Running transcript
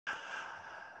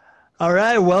All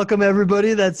right. Welcome,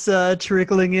 everybody that's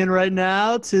trickling in right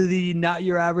now to the Not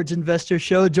Your Average Investor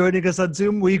show. Joining us on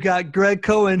Zoom, we've got Gregg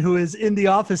Cohen, who is in the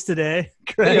office today.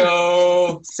 Gregg.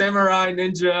 Yo, samurai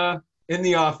ninja in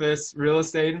the office, real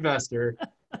estate investor,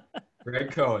 Gregg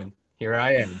Cohen. Here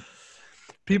I am.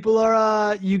 People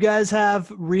are, you guys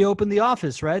have reopened the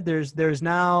office, right? There's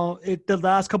now, the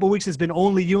last couple of weeks has been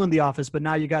only you in the office, but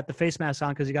now you got the face mask on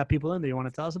because you got people in there. You want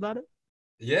to tell us about it?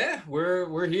 Yeah,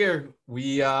 we're here.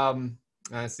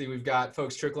 I see we've got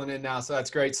folks trickling in now, so that's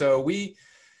great. So we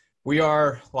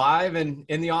are live and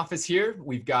in the office here.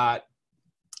 We've got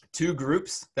two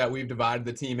groups that we've divided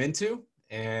the team into,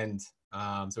 and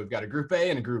so we've got a group A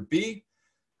and a group B.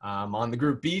 On the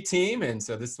group B team, and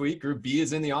so this week group B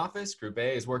is in the office, group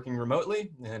A is working remotely,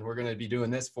 and we're going to be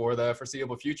doing this for the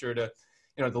foreseeable future to,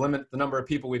 to limit the number of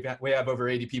people we have over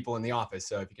 80 people in the office.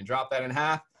 So if you can drop that in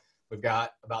half, we've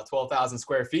got about 12,000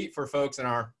 square feet for folks in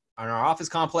our office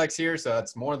complex here, so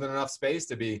that's more than enough space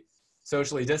to be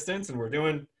socially distanced, and we're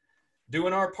doing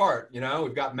our part.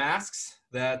 We've got masks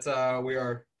that we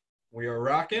are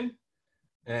rocking,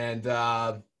 and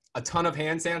a ton of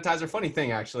hand sanitizer. Funny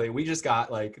thing, actually, we just got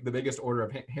like the biggest order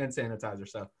of hand sanitizer.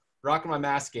 So rocking my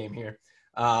mask game here.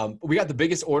 We got the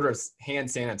biggest order of hand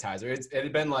sanitizer. It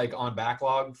had been like on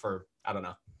backlog for, I don't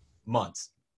know,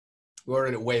 months. We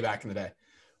ordered it way back in the day.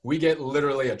 We get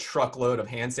literally a truckload of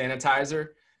hand sanitizer.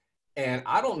 And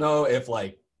I don't know if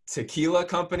like tequila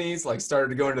companies like started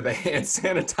to go into the hand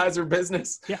sanitizer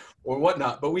business or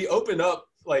whatnot, but we opened up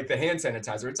like the hand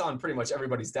sanitizer. It's on pretty much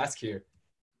everybody's desk here.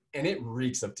 And it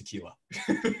reeks of tequila.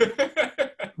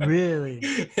 Really?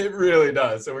 It really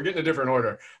does. So we're getting a different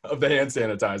order of the hand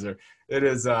sanitizer. It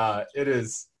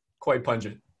is quite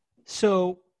pungent.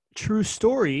 So, true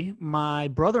story, my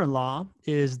brother-in-law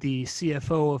is the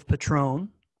CFO of Patron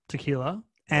Tequila.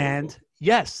 And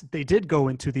yes, they did go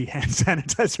into the hand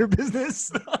sanitizer business.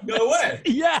 No way.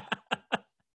 Yeah.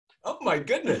 Oh my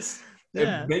goodness.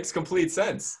 Yeah. It makes complete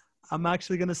sense. I'm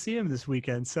actually gonna see him this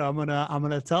weekend, so I'm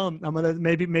gonna tell him.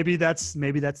 Maybe that's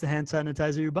the hand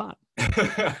sanitizer you bought.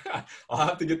 I'll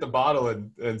have to get the bottle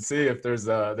and see if there's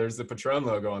a Patron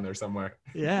logo on there somewhere.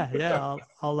 Yeah.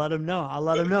 I'll let him know.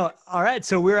 All right.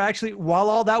 So we're actually, while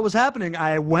all that was happening,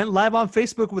 I went live on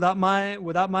Facebook without my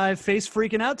face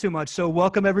freaking out too much. So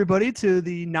welcome everybody to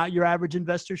the Not Your Average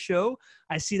Investor show.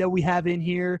 I see that we have in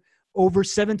here over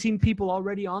 17 people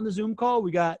already on the Zoom call.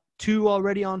 We got 2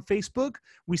 already on Facebook.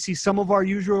 We see some of our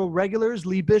usual regulars,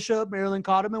 Lee Bishop, Marilyn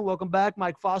Cotterman, welcome back.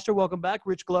 Mike Foster, welcome back.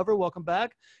 Rich Glover, welcome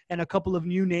back. And a couple of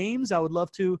new names. I would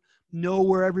love to know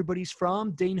where everybody's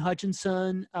from. Dane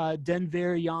Hutchinson,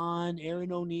 Denver, Jan,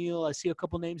 Aaron O'Neill. I see a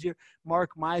couple names here. Mark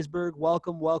Meisberg,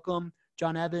 welcome.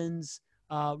 John Evans,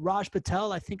 Raj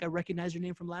Patel. I think I recognize your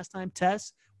name from last time.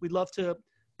 Tess, we'd love to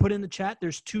put in the chat.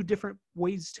 There's 2 different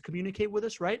ways to communicate with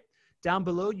us, right? Down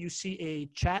below, you see a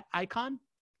chat icon.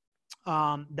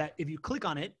 That if you click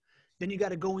on it, then you got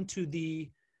to go into the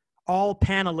all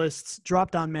panelists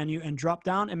drop-down menu and drop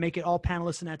down and make it all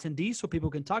panelists and attendees so people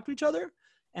can talk to each other.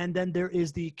 And then there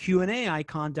is the Q&A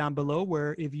icon down below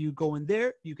where if you go in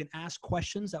there, you can ask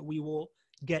questions that we will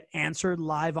get answered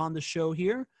live on the show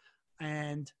here.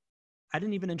 And I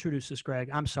didn't even introduce this, Gregg.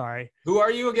 I'm sorry. Who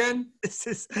are you again?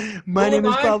 My name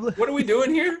is Pablo. What are we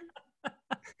doing here?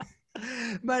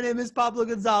 My name is Pablo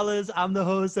Gonzalez. I'm the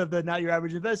host of the Not Your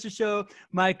Average Investor show.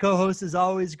 My co-host is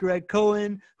always Gregg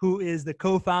Cohen, who is the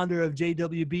co-founder of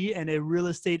JWB and a real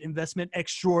estate investment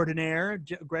extraordinaire.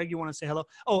 Gregg, you want to say hello?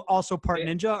 Oh, also part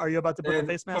ninja. Are you about to put a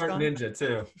face mask on? Part ninja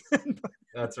too.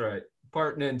 That's right.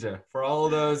 Part ninja. For all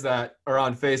of those that are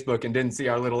on Facebook and didn't see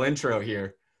our little intro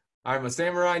here, I'm a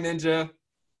samurai ninja,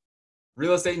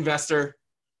 real estate investor,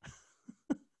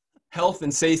 health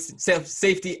and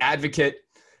safety advocate.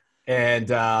 And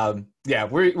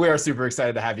we are super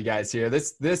excited to have you guys here.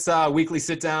 This weekly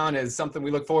sit down is something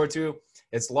we look forward to.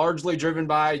 It's largely driven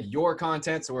by your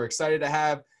content, so we're excited to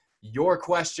have your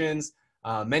questions.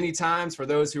 Many times for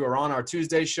those who are on our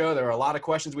Tuesday show, there are a lot of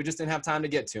questions we just didn't have time to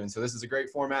get to, and so this is a great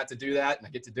format to do that, and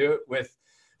I get to do it with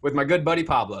my good buddy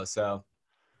Pablo. So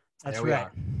That's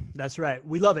right.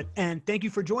 We love it, and thank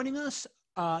you for joining us.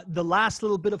 The last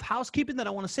little bit of housekeeping that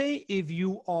I want to say, if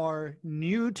you are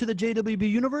new to the JWB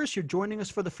universe, you're joining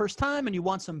us for the first time and you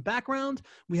want some background,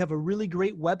 we have a really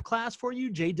great web class for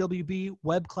you.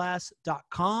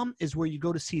 jwbwebclass.com is where you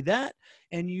go to see that.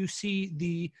 And you see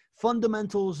the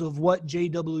fundamentals of what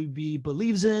JWB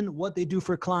believes in, what they do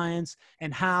for clients,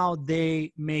 and how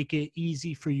they make it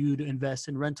easy for you to invest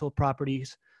in rental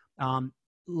properties.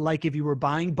 Like if you were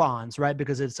buying bonds, right?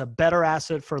 Because it's a better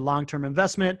asset for long-term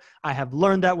investment. I have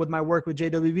learned that with my work with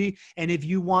JWB. And if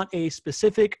you want a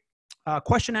specific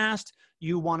Question asked,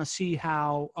 you want to see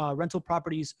how rental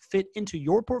properties fit into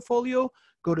your portfolio,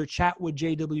 go to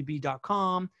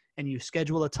chatwithjwb.com and you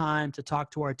schedule a time to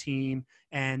talk to our team.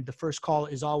 And the first call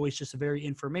is always just a very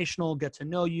informational, get to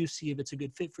know you, see if it's a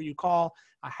good fit for you call.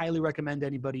 I highly recommend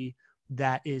anybody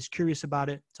that is curious about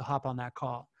it to hop on that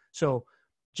call. So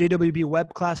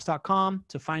jwbwebclass.com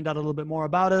to find out a little bit more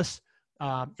about us,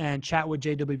 and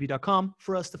chatwithjwb.com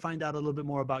for us to find out a little bit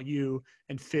more about you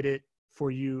and fit it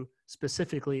for you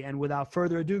specifically. And without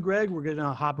further ado, Gregg, we're going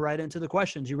to hop right into the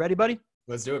questions. You ready, buddy?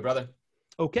 Let's do it, brother.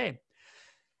 Okay.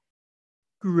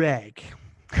 Gregg,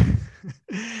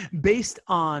 based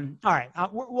on, all right,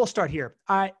 we'll start here.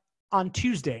 On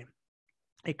Tuesday,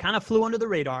 it kind of flew under the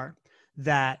radar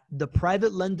that the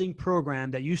private lending program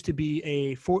that used to be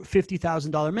a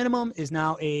 $50,000 minimum is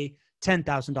now a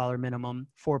 $10,000 minimum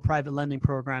for a private lending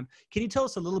program. Can you tell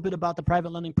us a little bit about the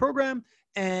private lending program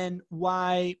and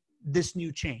why this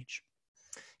new change?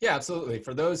 Yeah, absolutely.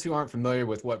 For those who aren't familiar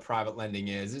with what private lending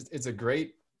is, it's a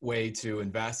great way to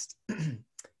invest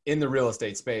in the real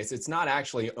estate space. It's not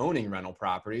actually owning rental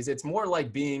properties. It's more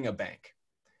like being a bank.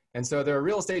 And so there are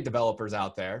real estate developers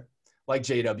out there like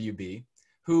JWB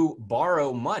who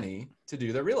borrow money to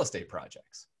do their real estate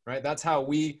projects, right? That's how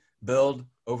we build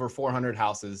over 400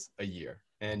 houses a year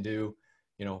and do,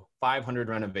 500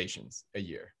 renovations a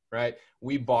year, right?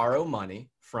 We borrow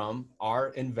money from our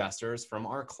investors, from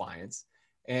our clients.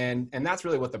 And that's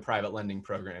really what the private lending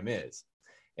program is.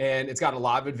 And it's got a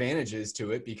lot of advantages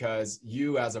to it because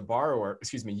you as a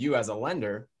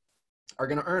lender are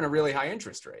going to earn a really high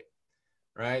interest rate,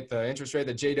 right? The interest rate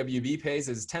that JWB pays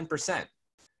is 10%.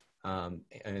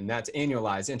 And that's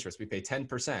annualized interest. We pay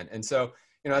 10%. And so,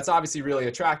 that's obviously really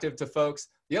attractive to folks.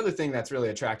 The other thing that's really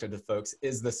attractive to folks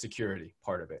is the security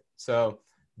part of it. So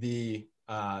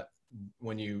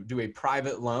when you do a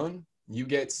private loan, you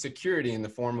get security in the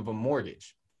form of a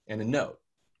mortgage and a note,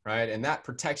 right? And that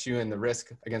protects you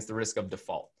against the risk of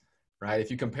default, right? If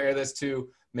you compare this to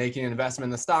making an investment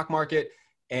in the stock market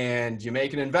and you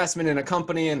make an investment in a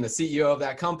company and the CEO of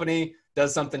that company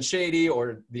does something shady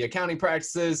or the accounting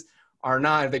practices are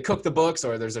not, they cook the books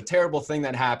or there's a terrible thing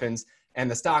that happens and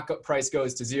the stock price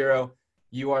goes to zero,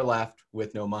 you are left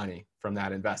with no money from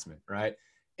that investment, right?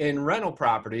 In rental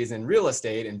properties, in real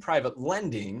estate, in private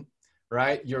lending,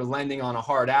 right, you're lending on a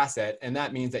hard asset, and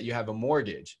that means that you have a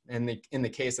mortgage. And in the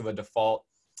case of a default,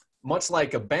 much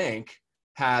like a bank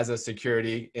has a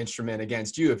security instrument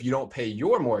against you, if you don't pay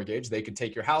your mortgage, they could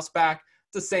take your house back.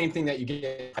 It's the same thing that you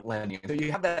get in lending. So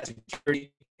you have that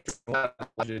security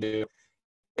to do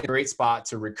a great spot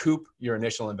to recoup your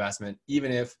initial investment,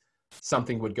 even if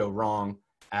something would go wrong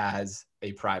as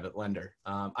a private lender.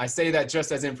 I say that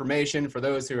just as information for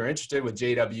those who are interested with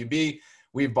JWB.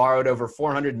 We've borrowed over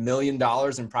 $400 million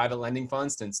in private lending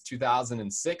funds since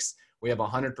 2006. We have a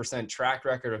 100% track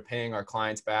record of paying our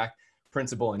clients back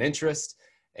principal and interest.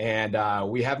 And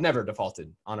we have never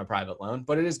defaulted on a private loan,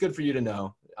 but it is good for you to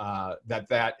know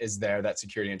that is there, that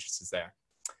security interest is there.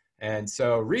 And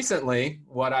so recently,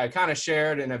 what I kind of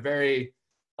shared in a very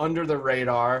under the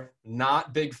radar,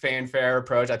 not big fanfare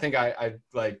approach, I think I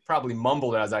probably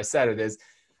mumbled as I said it, is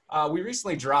we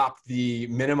recently dropped the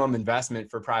minimum investment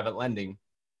for private lending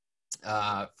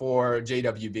for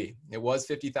JWB. It was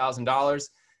 $50,000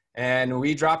 and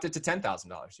we dropped it to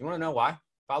 $10,000. You want to know why,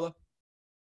 Pablo?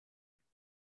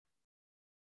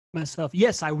 Myself.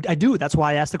 Yes, I do. That's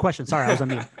why I asked the question. Sorry, I was on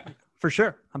mute. For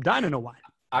sure. I'm dying to know why.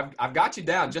 I've got you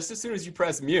down. Just as soon as you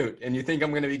press mute and you think I'm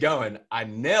going to be going, I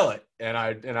nail it. And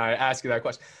I ask you that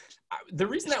question. The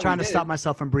reason that trying to stop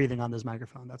myself from breathing on this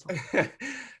microphone. That's all.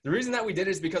 The reason that we did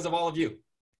it is because of all of you.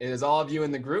 It is all of you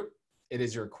in the group. It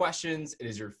is your questions. It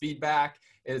is your feedback.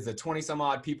 It is the 20 some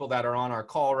odd people that are on our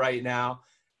call right now.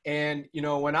 And,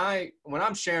 when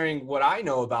I'm sharing what I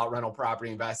know about rental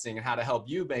property investing and how to help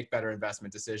you make better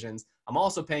investment decisions, I'm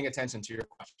also paying attention to your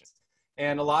questions.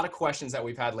 And a lot of questions that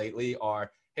we've had lately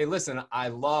are, hey, listen, I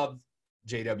love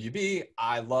JWB.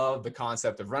 I love the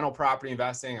concept of rental property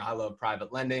investing. I love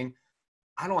private lending.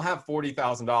 I don't have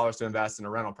 $40,000 to invest in a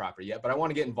rental property yet, but I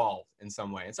want to get involved in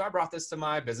some way. And so I brought this to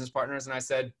my business partners and I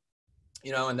said,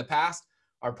 in the past,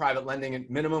 our private lending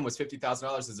minimum was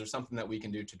 $50,000. Is there something that we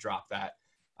can do to drop that?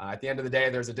 At the end of the day,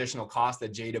 there's additional cost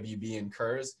that JWB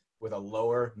incurs with a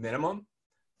lower minimum,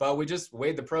 but we just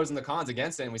weighed the pros and the cons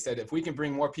against it. And we said, if we can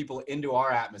bring more people into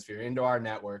our atmosphere, into our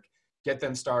network, get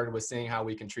them started with seeing how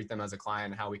we can treat them as a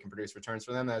client and how we can produce returns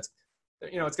for them, it's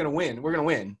going to win. We're going to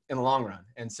win in the long run.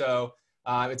 And so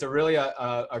it's really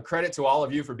a credit to all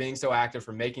of you for being so active,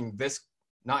 for making this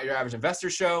Not Your Average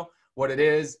Investor show what it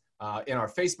is, in our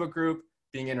Facebook group,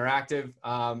 being interactive.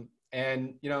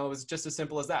 And, you know, it was just as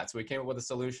simple as that. So we came up with a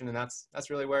solution, and that's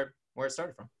really where it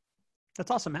started from.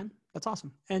 That's awesome, man. That's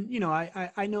awesome. And, you know,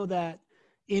 I know that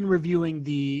in reviewing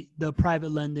the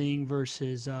private lending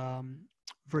versus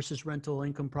rental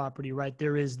income property, right?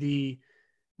 There is the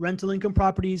rental income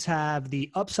properties have the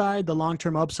upside, the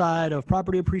long-term upside of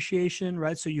property appreciation,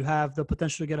 right? So you have the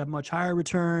potential to get a much higher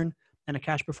return and a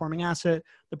cash performing asset.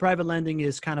 The private lending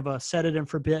is kind of a set it and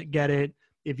forget it.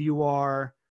 If you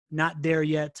are not there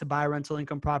yet to buy a rental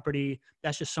income property,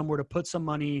 that's just somewhere to put some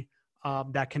money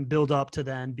that can build up to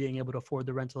then being able to afford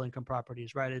the rental income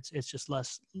properties, right? It's just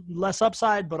less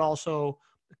upside, but also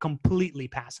completely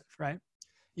passive, right?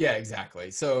 Yeah,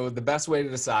 exactly. So the best way to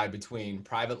decide between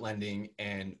private lending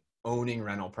and owning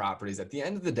rental properties, at the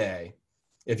end of the day,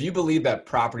 if you believe that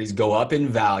properties go up in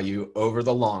value over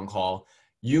the long haul,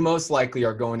 you most likely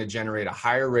are going to generate a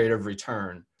higher rate of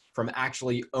return from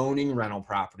actually owning rental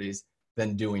properties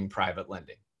than doing private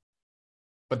lending.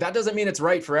 But that doesn't mean it's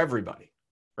right for everybody,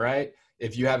 right?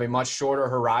 If you have a much shorter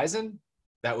horizon,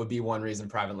 that would be one reason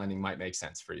private lending might make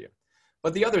sense for you.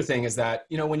 But the other thing is that,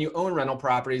 you know, when you own rental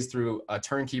properties through a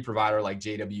turnkey provider like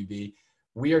JWB,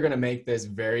 we are going to make this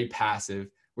very passive.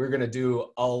 We're going to do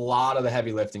a lot of the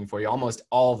heavy lifting for you, almost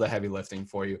all of the heavy lifting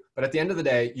for you. But at the end of the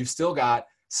day, you've still got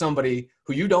somebody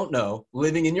who you don't know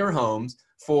living in your homes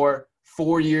for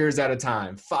 4 years at a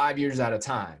time, 5 years at a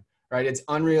time, right? It's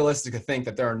unrealistic to think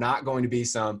that there are not going to be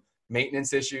some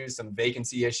maintenance issues, some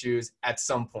vacancy issues at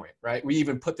some point, right? We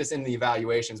even put this in the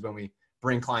evaluations when we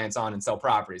bring clients on and sell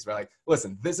properties. We're like,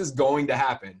 listen, this is going to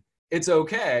happen. It's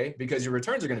okay because your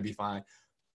returns are going to be fine,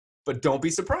 but don't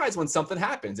be surprised when something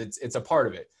happens. It's a part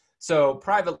of it. So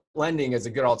private lending is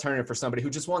a good alternative for somebody who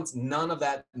just wants none of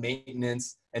that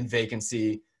maintenance and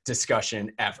vacancy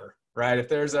discussion ever, right? If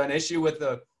there's an issue with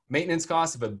the maintenance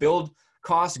cost, if a build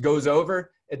cost goes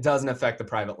over, it doesn't affect the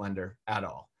private lender at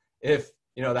all. If,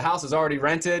 you know, the house is already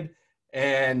rented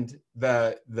and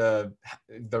the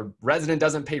resident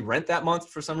doesn't pay rent that month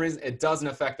for some reason, it doesn't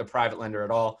affect the private lender at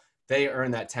all. They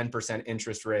earn that 10%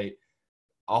 interest rate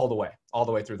all the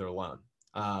way through their loan.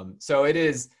 So it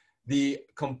is the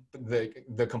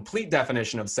complete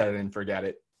definition of set it and forget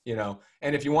it, you know.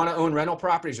 And if you want to own rental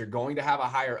properties, you're going to have a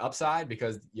higher upside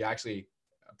because you actually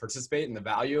participate in the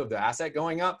value of the asset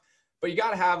going up, but you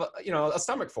got to have, you know, a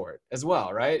stomach for it as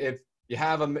well, right? If you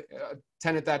have a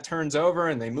tenant that turns over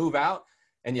and they move out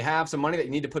and you have some money that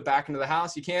you need to put back into the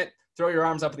house, you can't throw your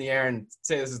arms up in the air and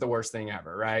say this is the worst thing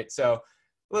ever, right? So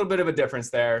a little bit of a difference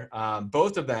there.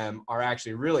 Both of them are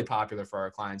actually really popular for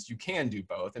our clients. You can do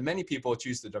both. And many people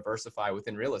choose to diversify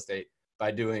within real estate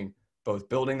by doing both,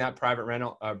 building that private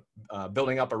rental,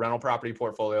 building up a rental property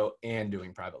portfolio and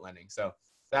doing private lending. So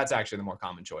that's actually the more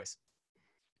common choice.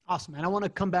 Awesome. And I want to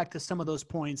come back to some of those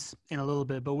points in a little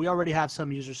bit, but we already have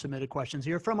some user submitted questions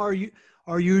here from our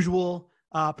usual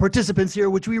participants here,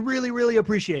 which we really, really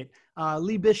appreciate.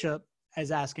 Lee Bishop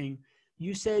is asking,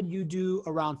 you said you do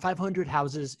around 500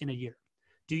 houses in a year.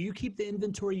 Do you keep the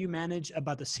inventory you manage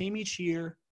about the same each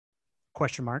year? ?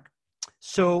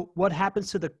 So what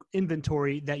happens to the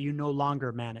inventory that you no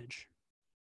longer manage?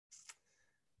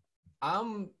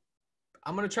 I'm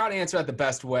going to try to answer that the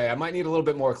best way. I might need a little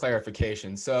bit more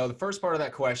clarification. So the first part of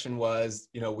that question was,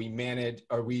 you know,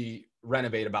 we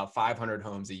renovate about 500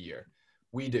 homes a year.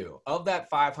 We do. Of that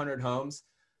 500 homes,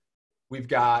 we've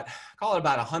got, call it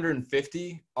about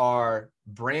 150 are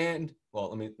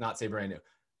let me not say brand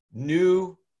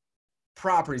new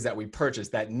properties that we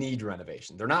purchased that need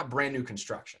renovation. They're not brand new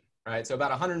construction, right? So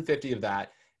about 150 of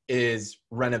that is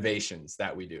renovations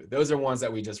that we do. Those are ones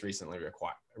that we just recently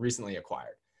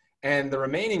acquired. And the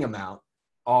remaining amount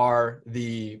are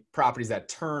the properties that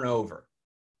turn over.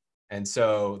 And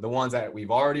so the ones that we've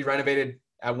already renovated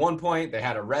at one point, they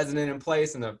had a resident in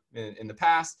place in the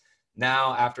past.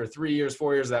 Now, after 3 years,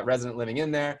 4 years of that resident living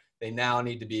in there, they now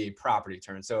need to be property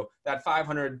turned. So that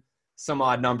 500 some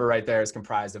odd number right there is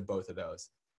comprised of both of those.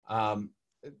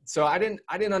 So I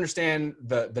didn't understand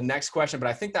the next question, but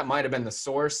I think that might have been the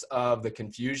source of the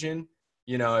confusion.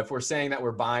 You know, if we're saying that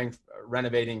we're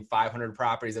renovating 500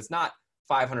 properties, it's not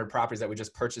 500 properties that we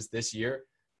just purchased this year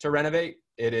to renovate.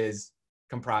 It is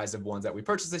comprised of ones that we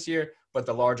purchased this year, but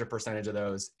the larger percentage of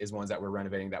those is ones that we're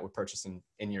renovating that were purchased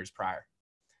in years prior.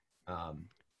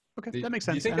 Okay, that makes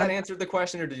sense. Do you think that answered the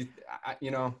question, or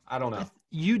I don't know.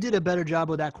 You did a better job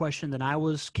with that question than I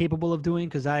was capable of doing,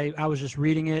 because I was just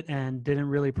reading it and didn't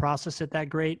really process it that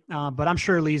great. But I'm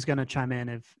sure Lee's going to chime in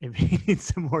if he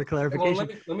needs some more clarification. Well,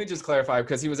 let me just clarify,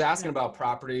 because he was asking about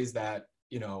properties that,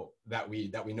 you know, that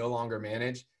we no longer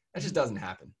manage. That just doesn't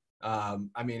happen.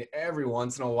 I mean, every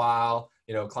once in a while,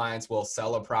 you know, clients will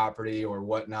sell a property or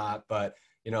whatnot, but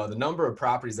the number of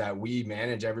properties that we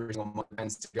manage every single month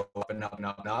tends to go up and up and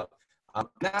up and up. And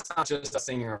that's not just us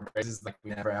singing our praises, like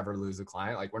we never ever lose a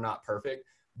client, like we're not perfect,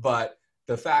 but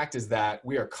the fact is that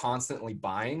we are constantly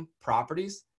buying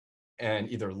properties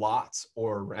and either lots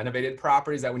or renovated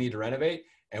properties that we need to renovate.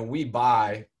 And we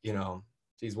buy,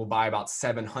 we'll buy about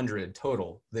 700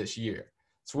 total this year.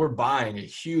 So we're buying a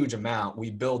huge amount.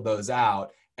 We build those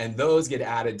out and those get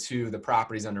added to the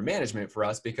properties under management for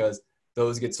us because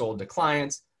those get sold to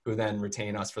clients who then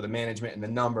retain us for the management, and the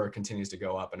number continues to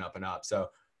go up and up and up. So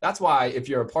that's why if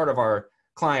you're a part of our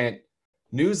client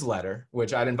newsletter,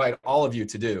 which I'd invite all of you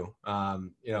to do,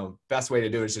 best way to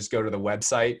do it is just go to the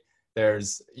website.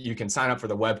 You can sign up for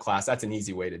the web class. That's an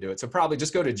easy way to do it. So probably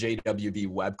just go to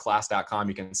jwbwebclass.com.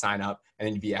 You can sign up and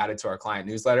then you'd be added to our client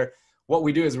newsletter. What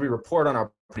we do is we report on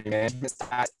our property management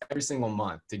stats every single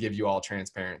month to give you all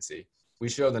transparency. We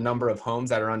show the number of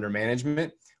homes that are under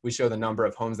management. We show the number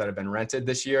of homes that have been rented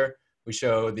this year. We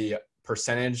show the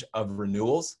percentage of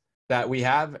renewals that we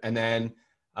have. And then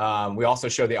we also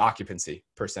show the occupancy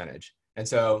percentage. And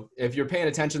so if you're paying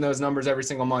attention to those numbers every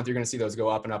single month, you're going to see those go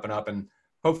up and up and up. And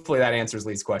hopefully that answers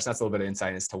Lee's question. That's a little bit of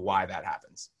insight as to why that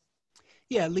happens.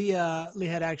 Yeah, Lee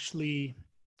had actually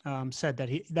said that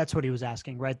that's what he was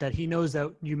asking, right? That he knows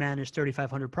that you manage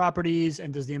 3,500 properties,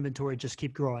 and does the inventory just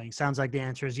keep growing? Sounds like the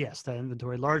answer is yes. The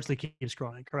inventory largely keeps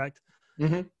growing, correct?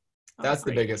 Mm-hmm. That's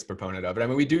the biggest proponent of it. I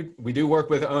mean, we do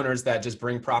work with owners that just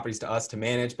bring properties to us to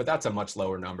manage, but that's a much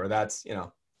lower number. That's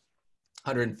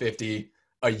 150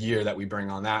 a year that we bring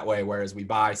on that way, whereas we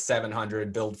buy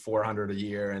 700, build 400 a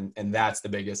year, and that's the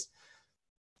biggest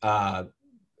add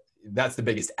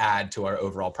to our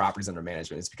overall properties under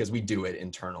management. It's because we do it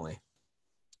internally.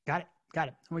 Got it.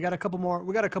 And we got a couple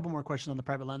more questions on the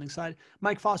private lending side.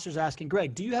 Mike Foster's asking,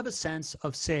 Greg, do you have a sense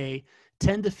of, say,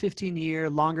 10 to 15 year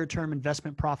longer term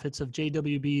investment profits of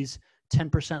JWB's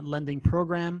 10% lending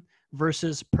program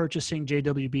versus purchasing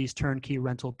JWB's turnkey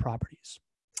rental properties?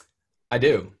 I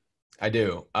do.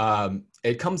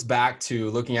 It comes back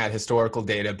to looking at historical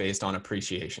data based on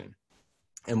appreciation.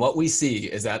 And what we see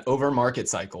is that over market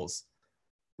cycles,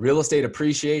 real estate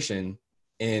appreciation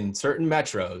in certain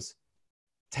metros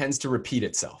tends to repeat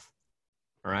itself.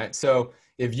 All right. So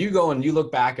if you go and you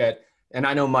look back at, and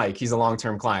I know Mike, he's a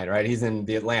long-term client, right? He's in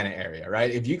the Atlanta area,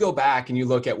 right? If you go back and you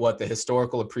look at what the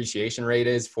historical appreciation rate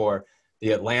is for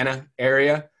the Atlanta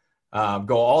area,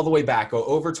 go all the way back, go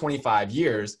over 25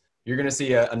 years, you're going to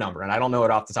see a number. And I don't know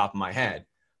it off the top of my head.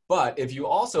 But if you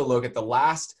also look at the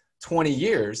last 20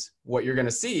 years, what you're going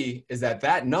to see is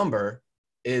that number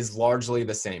is largely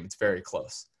the same. It's very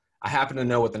close. I happen to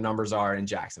know what the numbers are in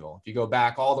Jacksonville. If you go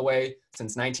back all the way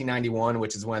since 1991,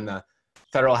 which is when the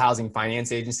Federal Housing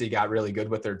Finance Agency got really good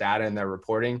with their data and their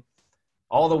reporting,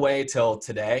 all the way till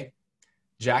today,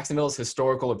 Jacksonville's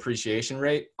historical appreciation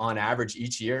rate on average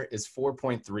each year is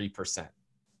 4.3%.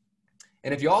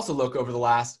 And if you also look over the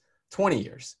last 20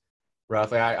 years,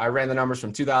 roughly, I ran the numbers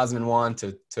from 2001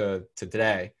 to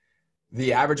today,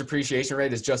 the average appreciation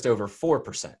rate is just over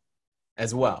 4%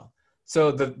 as well. So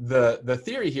the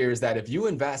theory here is that if you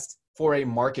invest for a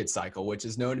market cycle, which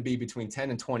is known to be between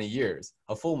 10 and 20 years,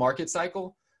 a full market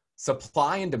cycle,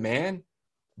 supply and demand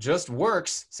just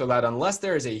works so that unless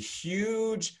there is a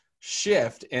huge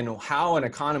shift in how an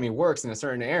economy works in a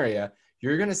certain area,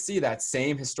 you're going to see that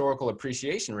same historical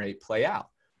appreciation rate play out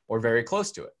or very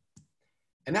close to it.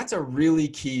 And that's a really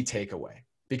key takeaway,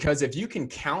 because if you can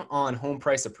count on home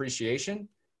price appreciation,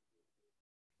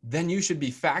 then you should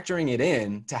be factoring it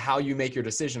in to how you make your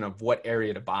decision of what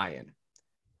area to buy in,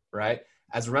 right?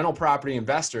 As rental property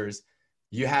investors,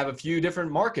 you have a few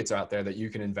different markets out there that you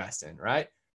can invest in, right?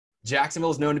 Jacksonville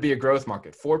is known to be a growth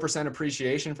market. 4%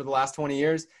 appreciation for the last 20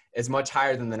 years is much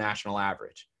higher than the national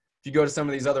average. If you go to some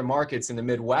of these other markets in the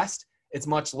Midwest, it's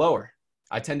much lower.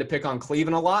 I tend to pick on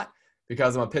Cleveland a lot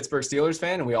because I'm a Pittsburgh Steelers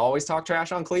fan and we always talk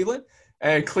trash on Cleveland.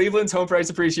 And Cleveland's home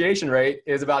price appreciation rate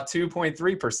is about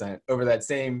 2.3% over that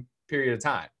same period of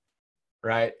time,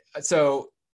 right?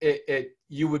 So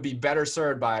you would be better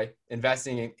served by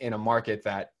investing in a market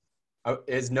that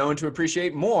is known to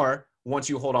appreciate more once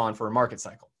you hold on for a market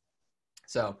cycle.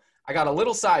 So I got a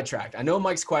little sidetracked. I know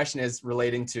Mike's question is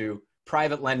relating to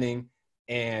private lending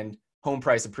and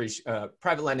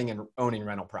private lending and owning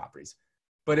rental properties.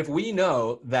 But if we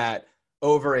know that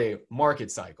over a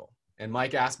market cycle, and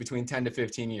Mike asked between 10 to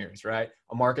 15 years, right?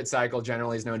 A market cycle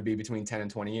generally is known to be between 10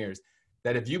 and 20 years.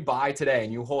 That if you buy today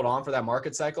and you hold on for that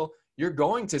market cycle, you're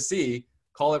going to see,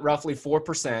 call it roughly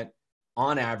 4%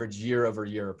 on average year over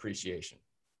year appreciation,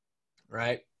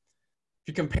 right? If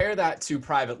you compare that to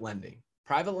private lending,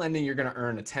 you're going to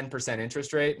earn a 10%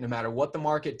 interest rate. No matter what the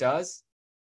market does,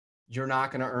 you're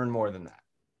not going to earn more than that.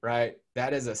 right?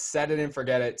 That is a set it and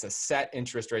forget it. It's a set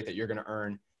interest rate that you're going to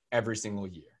earn every single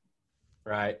year,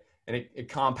 right? And it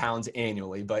compounds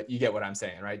annually, but you get what I'm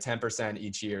saying, right? 10%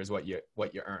 each year is what you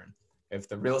earn. If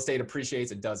the real estate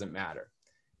appreciates, it doesn't matter.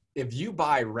 If you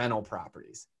buy rental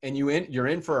properties and you're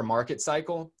in for a market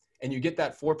cycle and you get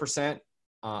that 4%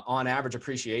 on average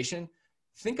appreciation,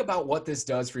 think about what this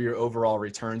does for your overall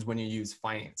returns when you use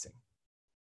financing.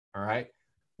 All right.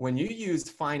 When you use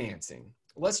financing,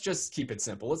 let's just keep it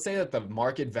simple. Let's say that the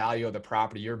market value of the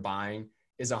property you're buying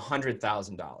is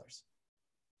 $100,000,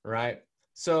 right?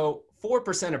 So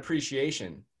 4%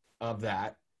 appreciation of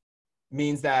that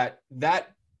means that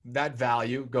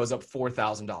value goes up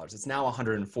 $4,000. It's now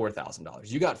 $104,000.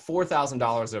 You got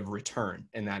 $4,000 of return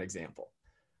in that example.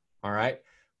 All right.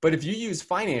 But if you use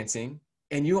financing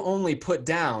and you only put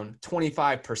down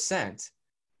 25%,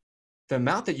 the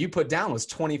amount that you put down was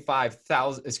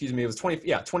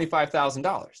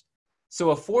 $25,000.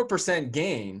 So a 4%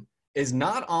 gain is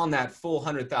not on that full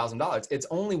 $100,000. It's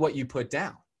only what you put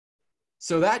down.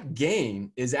 So that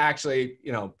gain is actually,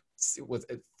 it's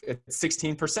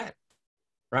 16%,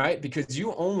 right? Because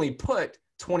you only put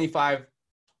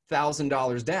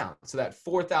 $25,000 down. So that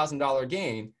 $4,000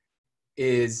 gain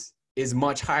is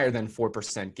much higher than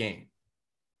 4% gain.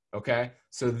 Okay.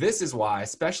 So this is why,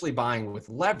 especially buying with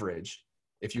leverage,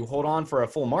 if you hold on for a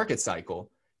full market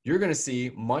cycle, you're going to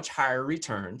see much higher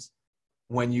returns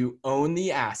when you own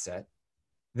the asset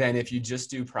than if you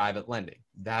just do private lending.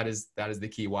 That is the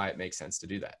key why it makes sense to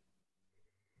do that.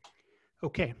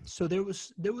 Okay. So there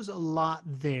was a lot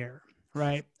there,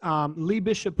 right? Lee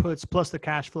Bishop puts plus the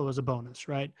cash flow as a bonus,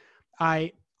 right?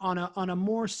 On a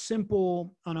more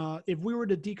simple, if we were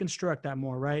to deconstruct that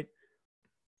more, right?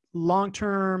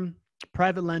 Long-term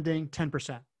private lending,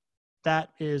 10%. That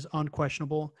is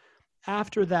unquestionable.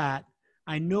 After that,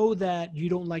 I know that you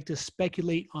don't like to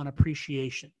speculate on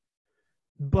appreciation,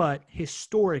 but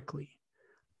historically,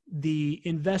 the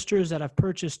investors that have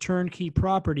purchased turnkey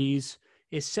properties,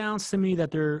 it sounds to me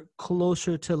that they're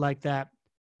closer to like that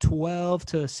 12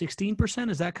 to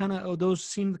 16%. Is that those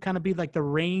seem to kind of be like the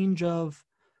range of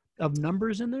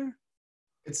numbers in there?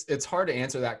 It's hard to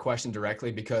answer that question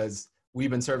directly because we've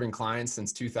been serving clients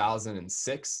since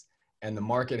 2006 and the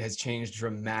market has changed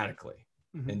dramatically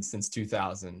since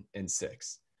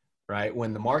 2006, right?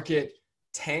 When the market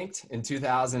tanked in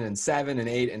 2007 and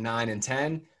 8 and 9 and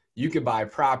 10, you could buy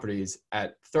properties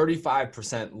at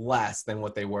 35% less than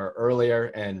what they were earlier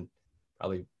and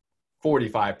probably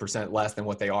 45% less than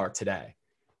what they are today,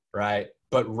 right?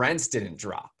 But rents didn't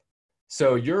drop.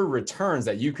 So your returns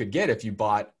that you could get if you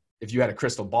had a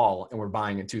crystal ball and were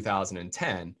buying in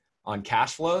 2010 on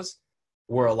cash flows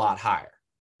were a lot higher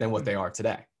than what they are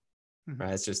today,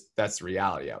 right? That's the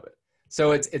reality of it.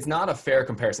 So it's not a fair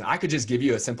comparison. I could just give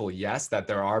you a simple yes that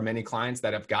there are many clients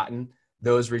that have gotten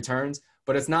those returns,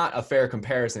 but it's not a fair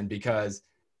comparison because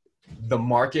the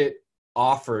market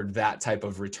offered that type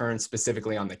of return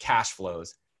specifically on the cash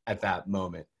flows at that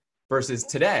moment versus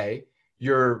today,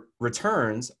 your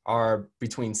returns are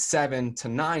between 7 to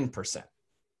 9%,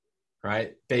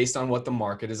 right? Based on what the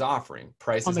market is offering.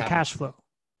 Prices on the cash flow.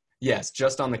 Yes,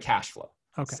 just on the cash flow.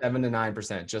 Okay. 7 to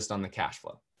 9% just on the cash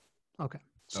flow. Okay.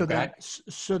 So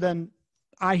then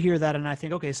I hear that and I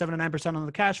think, okay, 7 to 9% on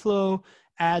the cash flow,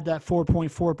 add that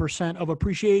 4.4% of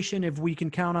appreciation. If we can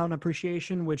count on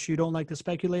appreciation, which you don't like to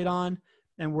speculate on,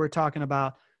 and we're talking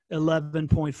about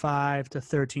 11.5 to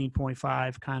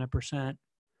 13.5 kind of percent.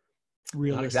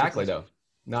 Not exactly though.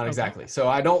 Not exactly. So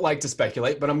I don't like to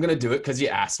speculate, but I'm going to do it because you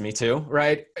asked me to,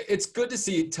 right? It's good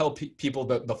to tell people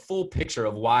the full picture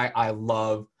of why I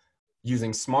love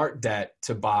using smart debt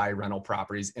to buy rental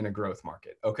properties in a growth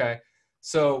market. Okay.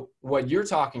 So what you're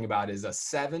talking about is a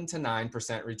 7 to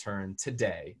 9% return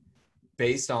today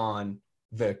based on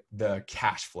the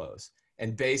cash flows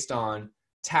and based on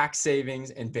tax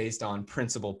savings and based on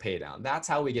principal pay down. That's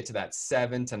how we get to that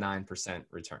 7 to 9%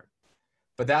 return.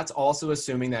 But that's also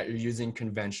assuming that you're using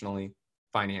conventionally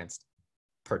financed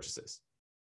purchases.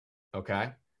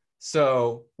 Okay.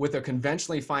 So with a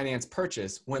conventionally financed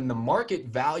purchase, when the market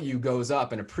value goes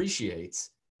up and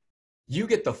appreciates, you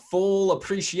get the full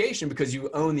appreciation because you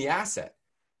own the asset,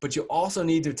 but you also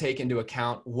need to take into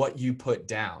account what you put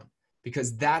down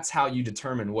because that's how you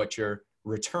determine what your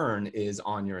return is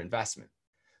on your investment.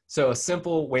 So a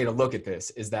simple way to look at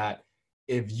this is that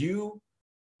if you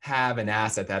have an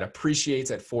asset that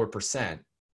appreciates at 4%,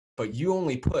 but you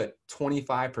only put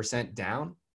 25%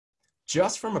 down,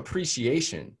 just from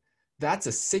appreciation, that's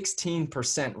a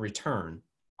 16% return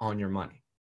on your money.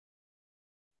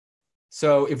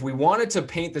 So if we wanted to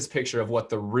paint this picture of what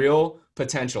the real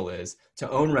potential is to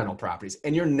own rental properties,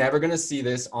 and you're never going to see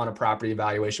this on a property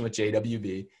evaluation with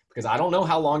JWB, because I don't know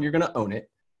how long you're going to own it,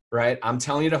 right? I'm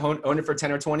telling you to own it for 10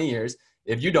 or 20 years.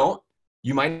 If you don't,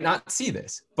 you might not see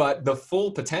this. But the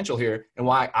full potential here, and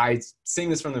why I sing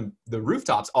this from the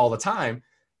rooftops all the time,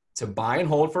 to buy and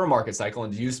hold for a market cycle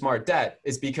and to use smart debt,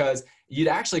 is because you'd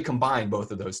actually combine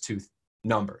both of those two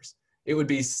numbers. It would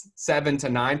be 7 to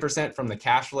 9% from the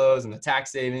cash flows and the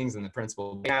tax savings and the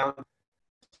principal down,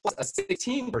 plus a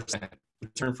 16%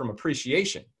 return from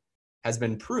appreciation has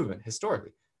been proven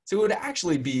historically. So it would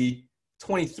actually be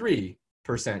 23%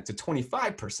 to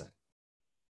 25%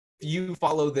 if you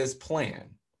follow this plan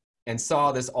and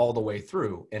saw this all the way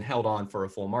through and held on for a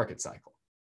full market cycle.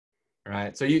 All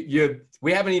right. So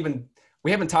we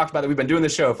haven't talked about that. We've been doing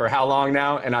this show for how long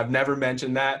now? And I've never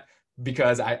mentioned that,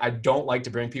 because I don't like to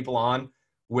bring people on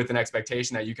with an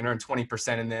expectation that you can earn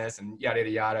 20% in this and yada, yada,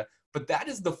 yada. But that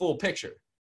is the full picture.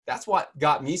 That's what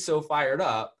got me so fired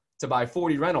up to buy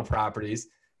 40 rental properties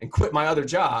and quit my other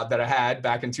job that I had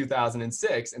back in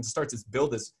 2006 and to start to build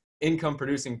this income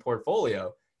producing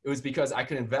portfolio. It was because I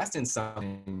could invest in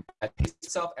something that pays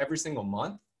itself every single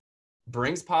month,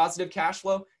 brings positive cash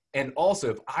flow. And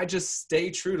also, if I just stay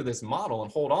true to this model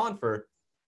and hold on for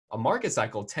a market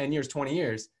cycle, 10 years, 20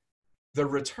 years, the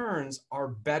returns are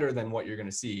better than what you're going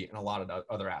to see in a lot of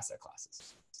other asset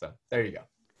classes. So there you go.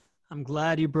 I'm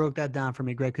glad you broke that down for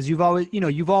me, Greg, because you've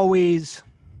always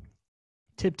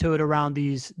tiptoed around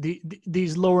these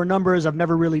lower numbers. I've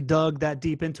never really dug that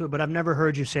deep into it, but I've never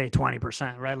heard you say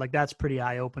 20%, right? Like, that's pretty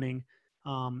eye-opening.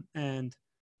 And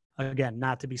again,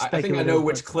 not to be speculative. I think I know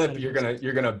which clip you're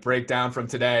gonna break down from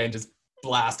today and just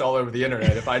blast all over the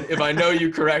internet. If I know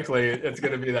you correctly, it's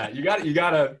gonna be that. You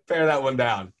gotta pare that one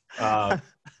down.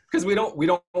 Because we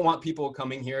don't want people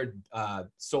coming here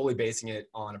solely basing it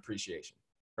on appreciation,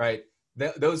 right?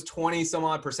 Those 20 some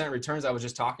odd % returns I was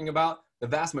just talking about, the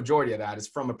vast majority of that is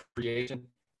from appreciation,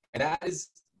 and that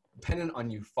is dependent on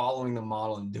you following the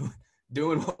model and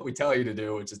doing what we tell you to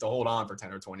do, which is to hold on for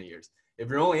 10 or 20 years. If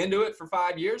you're only into it for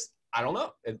 5 years, I don't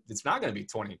know. It's not going to be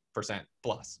 20%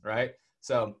 plus, right?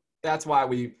 So that's why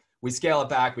we scale it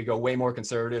back. We go way more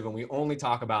conservative, and we only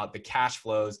talk about the cash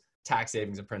flows, tax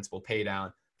savings, and principal pay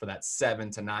down for that 7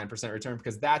 to 9% return,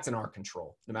 because that's in our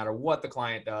control. No matter what the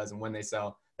client does and when they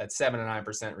sell, that 7 to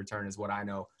 9% return is what I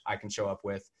know I can show up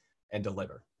with and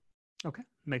deliver. Okay.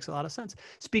 Makes a lot of sense.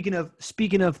 Speaking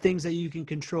of things that you can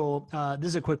control, this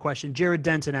is a quick question. Jared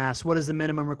Denton asks, what is the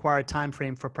minimum required time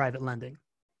frame for private lending?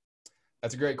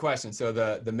 That's a great question. So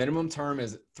the minimum term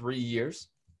is 3 years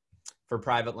for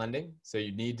private lending. So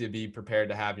you need to be prepared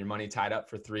to have your money tied up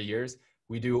for 3 years.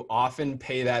 We do often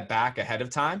pay that back ahead of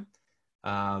time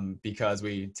because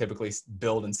we typically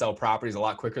build and sell properties a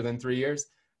lot quicker than 3 years.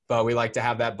 But we like to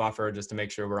have that buffer just to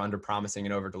make sure we're under promising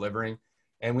and over delivering.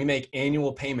 And we make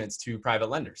annual payments to private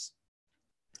lenders.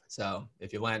 So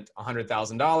if you lent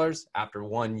 $100,000 after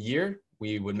 1 year,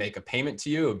 we would make a payment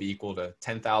to you. It would be equal to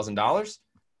 $10,000.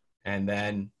 And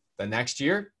then the next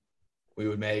year, we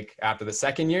would make, after the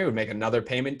second year, we would make another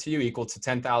payment to you equal to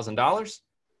 $10,000.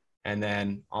 And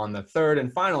then on the third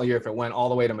and final year, if it went all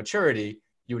the way to maturity,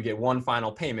 you would get one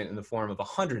final payment in the form of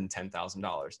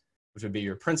 $110,000, which would be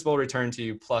your principal return to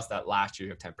you plus that last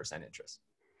year of 10% interest.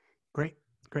 Great.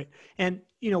 And,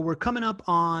 we're coming up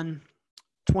on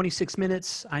 26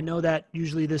 minutes. I know that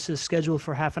usually this is scheduled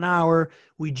for half an hour.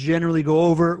 We generally go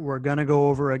over. We're going to go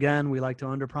over again. We like to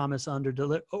underpromise,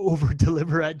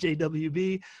 over-deliver at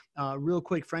JWB. Real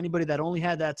quick, for anybody that only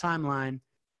had that timeline,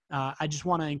 I just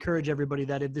want to encourage everybody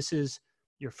that if this is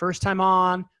your first time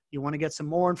on, you want to get some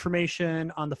more information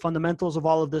on the fundamentals of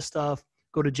all of this stuff,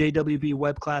 go to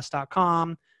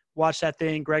jwbwebclass.com. Watch that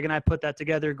thing. Greg and I put that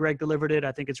together. Greg delivered it.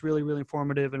 I think it's really, really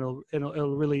informative, and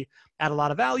it'll really add a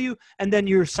lot of value. And then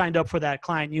you're signed up for that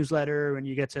client newsletter, and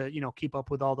you get to, keep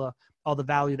up with all the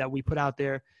value that we put out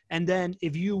there. And then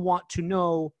if you want to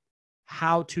know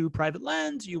how to private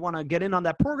lend, you want to get in on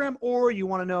that program, or you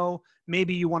want to know,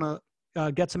 maybe you want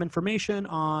to get some information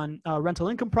on rental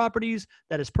income properties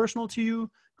that is personal to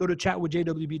you, go to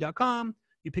chatwithjwb.com.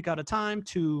 You pick out a time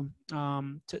to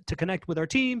connect with our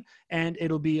team, and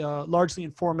it'll be a largely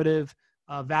informative,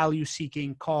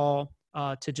 value-seeking call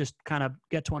to just kind of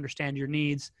get to understand your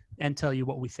needs and tell you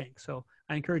what we think. So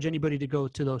I encourage anybody to go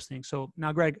to those things. So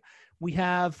now, Greg, we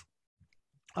have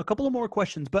a couple of more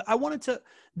questions, but I wanted to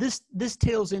this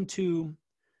tails into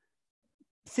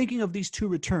thinking of these two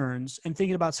returns and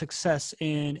thinking about success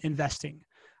in investing.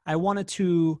 I wanted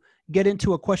to get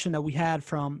into a question that we had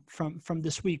from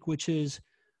this week, which is,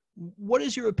 what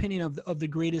is your opinion of the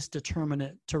greatest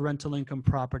determinant to rental income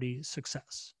property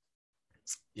success?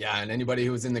 Yeah, and anybody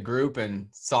who was in the group and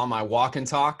saw my walk and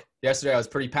talk yesterday, I was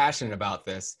pretty passionate about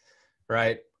this,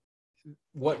 right?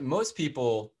 What most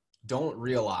people don't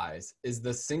realize is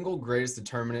the single greatest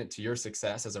determinant to your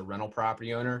success as a rental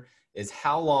property owner is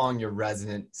how long your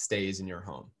resident stays in your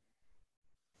home.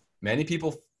 Many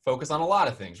people focus on a lot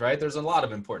of things, right? There's a lot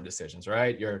of important decisions,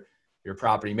 right? Your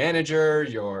property manager,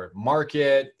 your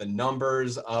market, the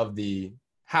numbers of the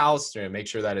house, to make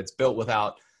sure that it's built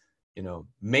without,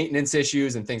 maintenance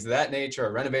issues and things of that nature,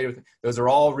 or renovated. Those are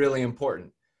all really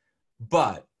important.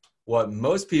 But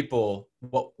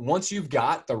once you've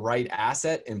got the right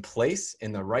asset in place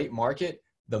in the right market,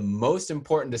 the most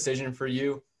important decision for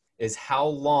you is how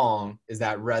long is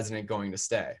that resident going to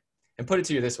stay? And put it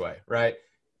to you this way, right?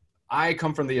 I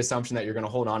come from the assumption that you're going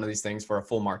to hold on to these things for a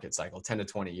full market cycle, 10 to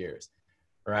 20 years,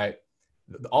 right?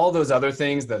 All those other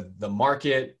things, the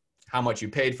market, how much you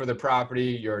paid for the property,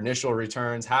 your initial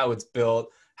returns, how it's built,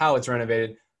 how it's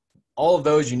renovated, all of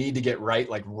those you need to get right,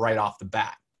 like right off the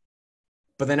bat.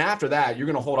 But then after that, you're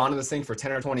going to hold on to this thing for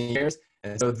 10 or 20 years.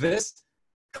 And so this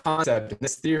concept,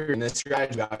 this theory, and this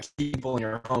strategy about people in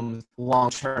your home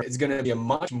long-term is going to be a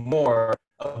much more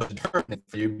of a determinant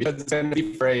for you, because it's going to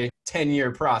be for a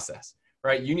 10-year process,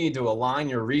 right? You need to align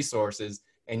your resources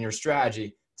and your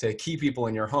strategy to keep people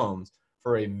in your homes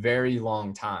for a very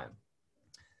long time.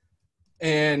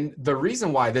 And the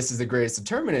reason why this is the greatest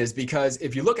determinant is because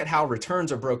if you look at how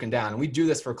returns are broken down, and we do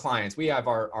this for clients, we have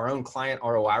our own client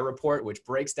ROI report, which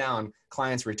breaks down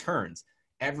clients' returns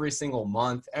every single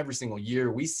month, every single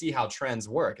year. We see how trends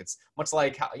work. It's much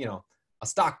like how, a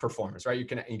stock performance, right? You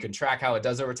can track how it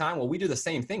does over time. Well, we do the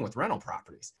same thing with rental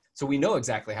properties. So we know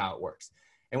exactly how it works.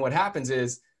 And what happens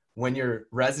is when your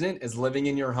resident is living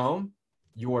in your home,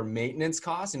 your maintenance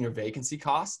costs and your vacancy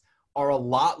costs are a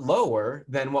lot lower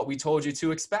than what we told you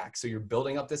to expect. So you're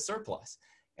building up this surplus.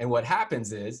 And what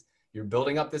happens is you're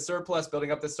building up this surplus,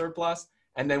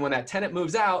 and then when that tenant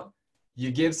moves out,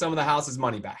 you give some of the house's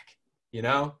money back. You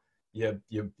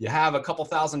have a couple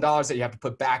 $1,000s that you have to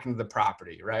put back into the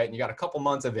property, right? And you got a couple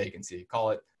months of vacancy, call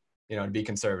it, to be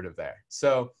conservative there.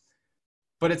 So,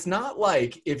 but it's not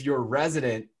like if your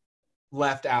resident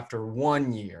left after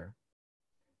 1 year,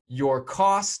 your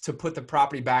cost to put the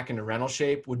property back into rental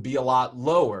shape would be a lot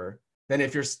lower than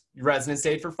if your resident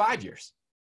stayed for 5 years.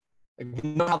 You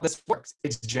know how this works.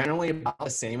 It's generally about the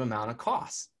same amount of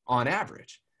costs on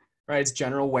average, right? It's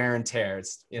general wear and tear.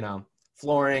 It's,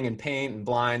 flooring and paint and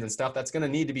blinds and stuff that's going to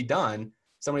need to be done.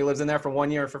 Somebody lives in there for 1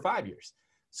 year or for 5 years.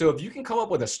 So if you can come up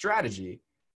with a strategy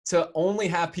to only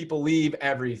have people leave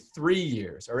every 3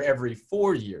 years or every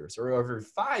 4 years or every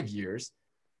 5 years,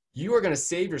 you are going to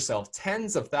save yourself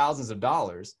tens of thousands of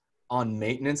dollars on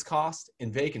maintenance costs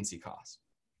and vacancy costs.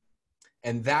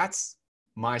 And that's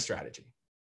my strategy.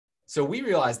 So we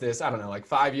realized this, I don't know, like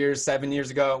 5 years, 7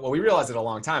 years ago. Well, we realized it a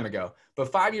long time ago,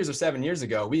 but 5 years or 7 years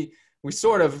ago, we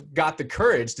sort of got the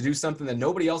courage to do something that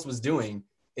nobody else was doing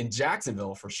in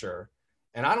Jacksonville for sure.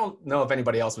 And I don't know if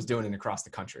anybody else was doing it across the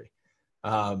country.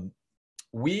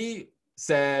 We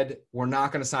said, we're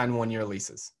not going to sign 1 year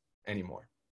leases anymore.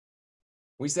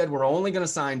 We said we're only going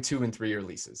to sign 2 and 3 year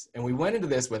leases. And we went into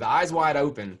this with eyes wide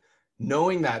open,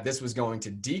 knowing that this was going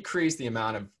to decrease the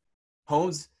amount of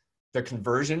homes, the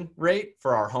conversion rate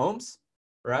for our homes,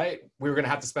 right? We were going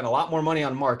to have to spend a lot more money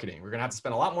on marketing. We're going to have to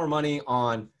spend a lot more money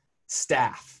on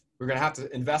staff. We're going to have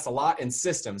to invest a lot in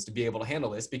systems to be able to handle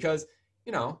this because,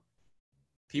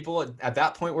 people at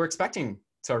that point were expecting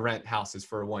to rent houses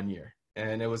for 1 year.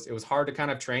 And it was hard to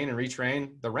kind of train and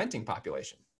retrain the renting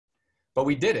population. But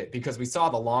we did it because we saw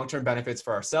the long-term benefits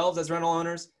for ourselves as rental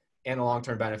owners and the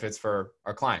long-term benefits for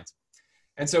our clients.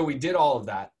 And so we did all of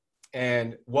that.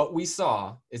 And what we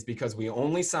saw is because we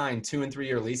only sign 2 and 3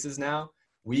 year leases now,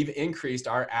 we've increased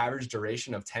our average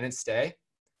duration of tenant stay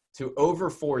to over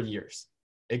 4 years.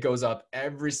 It goes up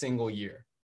every single year.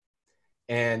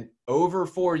 And over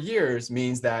 4 years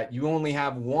means that you only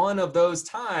have one of those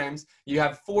times, you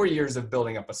have 4 years of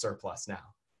building up a surplus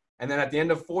now. And then at the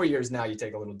end of 4 years, now you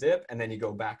take a little dip and then you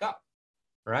go back up,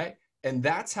 right? And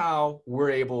that's how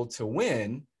we're able to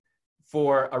win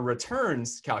for a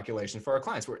returns calculation for our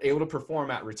clients. We're able to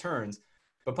perform at returns.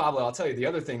 But Pablo, I'll tell you, the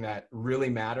other thing that really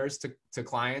matters to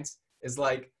clients is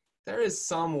like, there is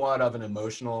somewhat of an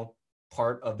emotional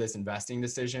part of this investing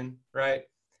decision, right?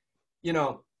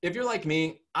 If you're like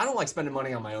me, I don't like spending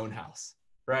money on my own house,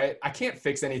 right? I can't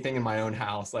fix anything in my own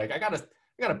house. Like I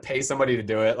gotta pay somebody to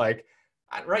do it. Like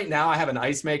right now I have an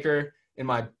ice maker in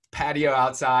my patio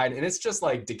outside and it's just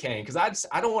like decaying because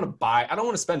I don't want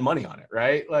to spend money on it,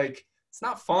 right? Like it's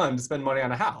not fun to spend money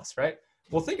on a house, right?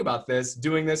 Well, think about this,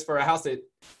 doing this for a house that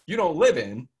you don't live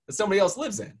in, that somebody else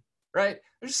lives in, right?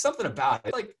 There's just something about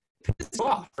it. Like, pisses you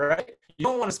off, right? You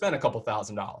don't want to spend a couple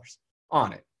 $1,000s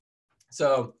on it.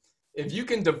 So if you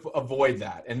can avoid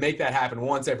that and make that happen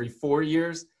once every 4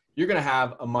 years, you're going to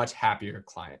have a much happier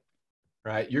client,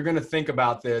 right? You're going to think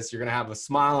about this. You're going to have a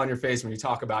smile on your face when you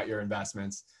talk about your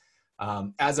investments,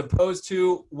 as opposed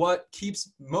to what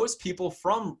keeps most people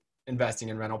from investing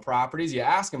in rental properties. You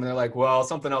ask them and they're like, well,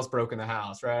 something else broke in the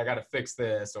house, right? I got to fix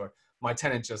this, or my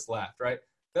tenant just left, right?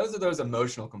 Those are those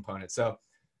emotional components. So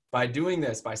by doing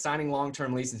this, by signing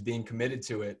long-term leases, being committed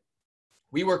to it,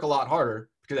 we work a lot harder,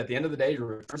 because at the end of the day, your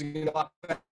returns are going to get a lot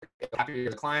better, happier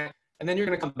your client, and then you're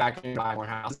going to come back and buy more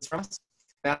houses from us.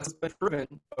 That's been proven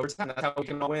over time. That's how we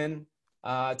can all win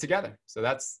together. So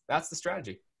that's the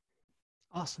strategy.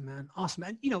 Awesome, man. Awesome.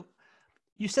 And,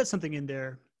 you said something in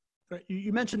there. Right?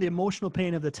 You mentioned the emotional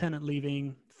pain of the tenant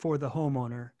leaving for the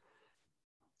homeowner.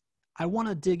 I want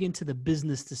to dig into the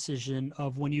business decision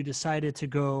of when you decided to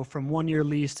go from 1-year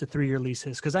lease to 3-year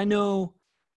leases. Because I know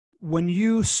when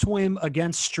you swim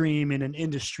against stream in an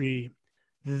industry,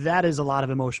 that is a lot of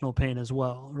emotional pain as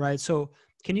well, right? So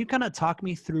can you kind of talk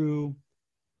me through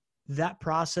that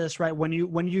process, right? When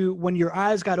your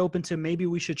eyes got open to maybe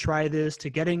we should try this, to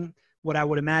getting what I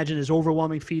would imagine is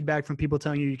overwhelming feedback from people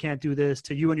telling you can't do this,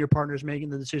 to you and your partners making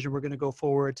the decision we're going to go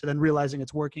forward, to then realizing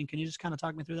it's working. Can you just kind of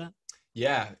talk me through that?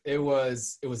 Yeah, it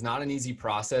was not an easy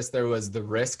process. There was the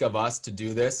risk of us to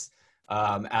do this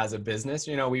as a business.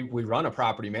 We run a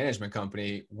property management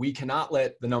company. We cannot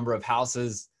let the number of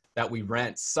houses that we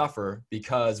rent suffer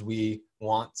because we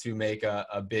want to make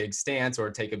a big stance or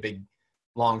take a big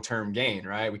long-term gain,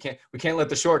 right? We can't let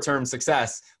the short-term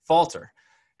success falter.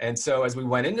 And so as we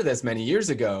went into this many years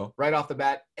ago, right off the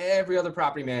bat, every other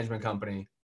property management company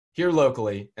here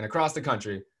locally and across the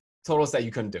country told us that you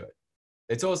couldn't do it.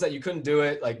 They told us that you couldn't do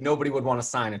it. Like, nobody would want to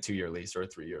sign a 2-year lease or a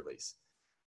 3-year lease.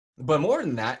 But more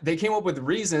than that, they came up with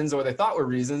reasons, or they thought were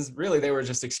reasons. Really, they were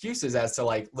just excuses as to,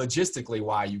 like, logistically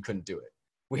why you couldn't do it.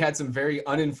 We had some very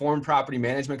uninformed property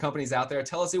management companies out there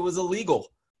tell us it was illegal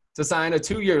to sign a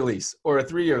 2-year lease or a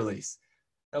 3-year lease.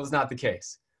 That was not the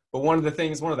case. But one of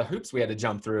the hoops we had to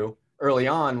jump through early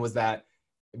on was that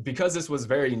because this was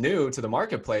very new to the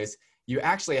marketplace, you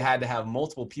actually had to have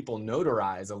multiple people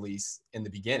notarize a lease in the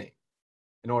beginning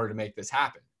in order to make this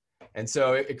happen. And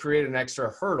so it created an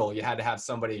extra hurdle. You had to have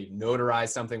somebody notarize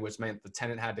something, which meant the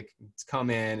tenant had to come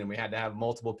in, and we had to have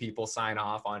multiple people sign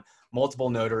off on multiple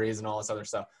notaries and all this other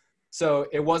stuff. So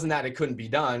it wasn't that it couldn't be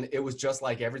done. It was just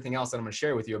like everything else that I'm going to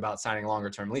share with you about signing longer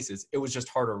term leases. It was just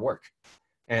harder work.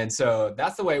 And so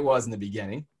that's the way it was in the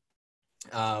beginning.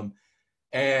 But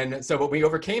we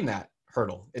overcame that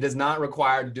hurdle. It is not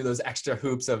required to do those extra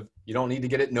hoops of, you don't need to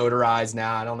get it notarized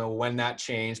now. I don't know when that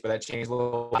changed, but that changed a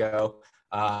little ago.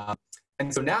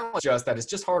 And so now it's just that it's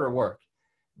just harder work.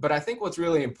 But I think what's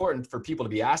really important for people to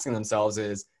be asking themselves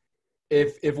is,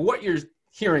 if what you're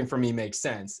hearing from me makes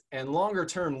sense and longer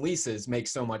term leases make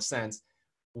so much sense,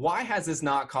 why has this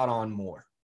not caught on more?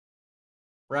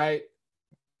 Right?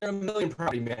 There are a million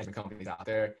property management companies out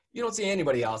there. You don't see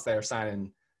anybody else that are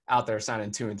signing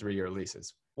 2 and 3 year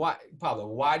leases. Why, Pablo,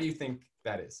 why do you think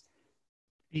that is?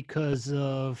 Because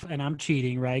of, and I'm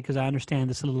cheating, right? Because I understand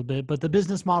this a little bit, but the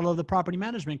business model of the property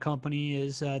management company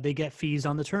is they get fees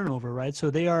on the turnover, right?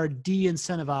 So they are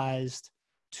de-incentivized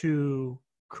to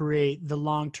create the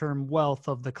long-term wealth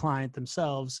of the client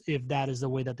themselves, if that is the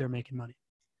way that they're making money.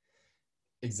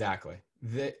 Exactly.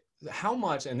 How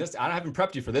much, and this, I haven't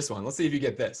prepped you for this one. Let's see if you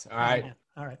get this. All right. Yeah.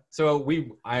 All right. So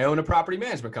I own a property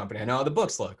management company. I know how the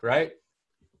books look, right?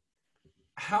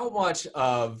 How much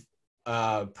of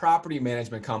property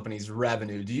management company's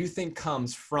revenue do you think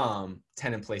comes from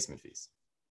tenant placement fees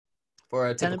for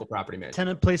a typical property manager?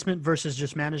 Tenant placement versus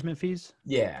just management fees?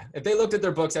 Yeah. If they looked at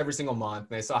their books every single month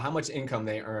and they saw how much income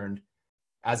they earned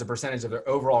as a percentage of their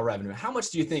overall revenue, how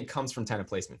much do you think comes from tenant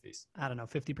placement fees? I don't know,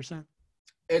 50%?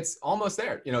 It's almost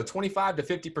there. 25 to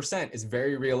 50% is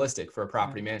very realistic for a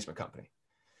property management company.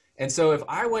 And so if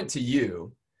I went to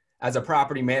you as a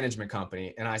property management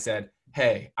company and I said,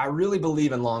 hey, I really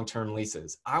believe in long-term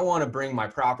leases. I want to bring my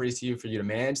properties to you for you to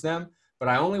manage them, but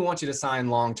I only want you to sign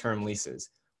long-term leases.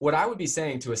 What I would be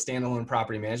saying to a standalone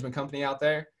property management company out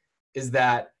there is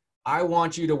that I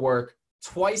want you to work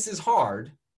twice as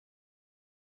hard,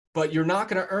 but you're not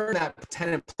going to earn that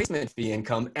tenant placement fee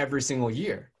income every single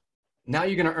year. Now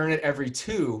you're going to earn it every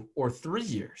 2 or 3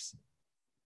 years.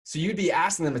 So you'd be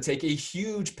asking them to take a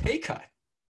huge pay cut,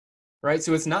 right?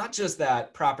 So it's not just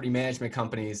that property management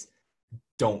companies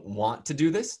don't want to do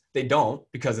this. They don't,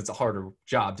 because it's a harder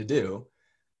job to do.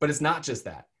 But it's not just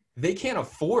that. They can't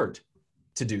afford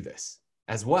to do this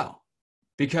as well,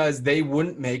 because they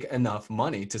wouldn't make enough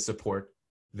money to support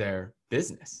their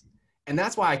business. And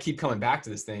that's why I keep coming back to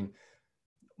this thing.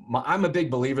 I'm a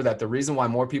big believer that the reason why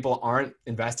more people aren't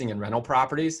investing in rental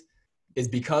properties is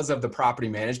because of the property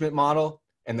management model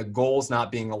and the goals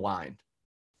not being aligned.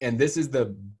 And this is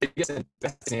the biggest and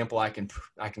best example I can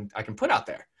put out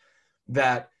there,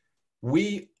 that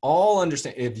we all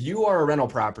understand. If you are a rental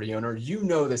property owner, you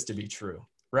know this to be true,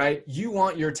 right? You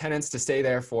want your tenants to stay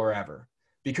there forever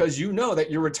because you know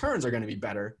that your returns are going to be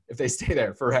better if they stay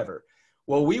there forever.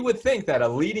 Well, we would think that a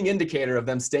leading indicator of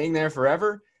them staying there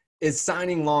forever is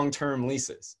signing long-term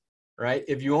leases, right?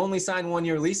 If you only sign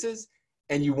 1-year leases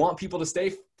and you want people to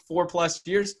stay 4+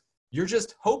 years, you're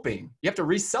just hoping you have to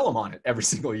resell them on it every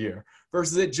single year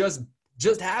versus it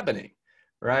just happening,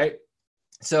 right?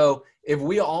 So if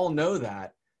we all know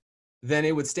that, then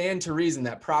it would stand to reason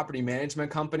that property management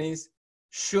companies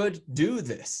should do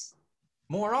this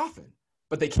more often,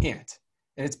 but they can't.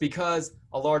 And it's because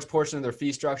a large portion of their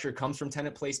fee structure comes from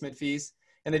tenant placement fees,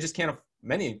 and they just can't,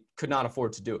 many could not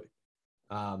afford to do it.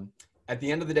 At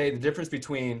the end of the day, the difference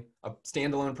between a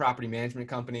standalone property management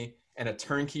company and a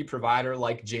turnkey provider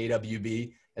like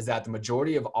JWB is that the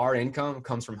majority of our income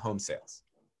comes from home sales.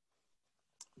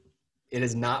 It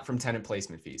is not from tenant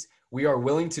placement fees. We are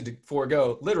willing to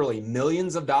forego literally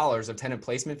millions of dollars of tenant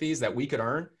placement fees that we could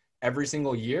earn every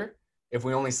single year if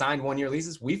we only signed 1-year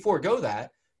leases. We forego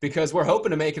that because we're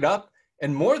hoping to make it up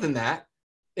and more than that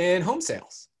in home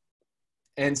sales.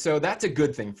 And so that's a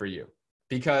good thing for you,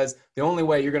 because the only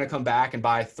way you're going to come back and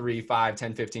buy 3, 5,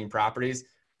 10, 15 properties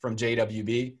from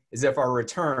JWB is if our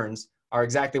returns are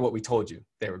exactly what we told you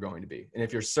they were going to be. And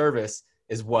if your service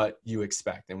is what you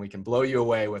expect, and we can blow you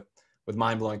away with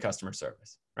mind-blowing customer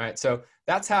service, right? So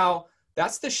that's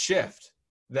the shift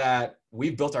that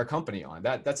we've built our company on.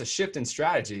 That's a shift in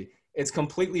strategy. It's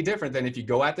completely different than if you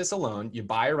go at this alone, you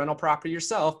buy a rental property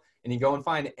yourself, and you go and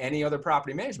find any other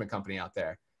property management company out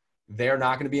there. They're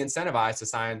not going to be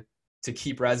incentivized to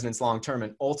keep residents long-term.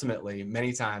 And ultimately,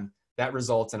 many times that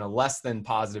results in a less than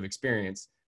positive experience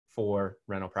for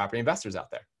rental property investors out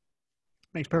there.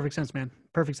 Makes perfect sense, man.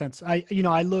 Perfect sense. I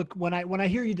look, when I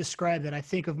hear you describe that, I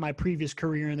think of my previous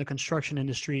career in the construction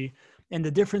industry and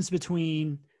the difference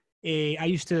between we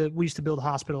used to build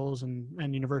hospitals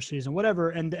and universities and whatever.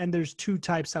 And there's two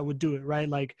types that would do it, right?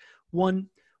 Like one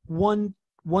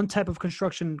type of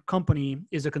construction company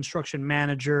is a construction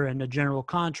manager and a general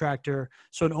contractor.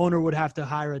 So an owner would have to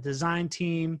hire a design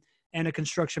team and a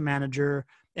construction manager.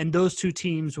 And those two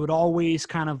teams would always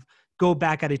kind of go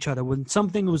back at each other. When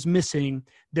something was missing,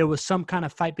 there was some kind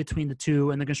of fight between the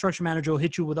two, and the construction manager will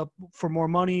hit you for more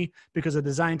money because the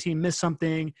design team missed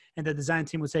something, and the design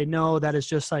team would say, no, that is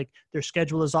just like their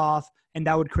schedule is off, and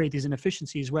that would create these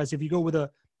inefficiencies. Whereas if you go with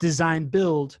a design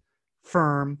build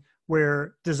firm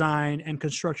where design and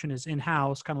construction is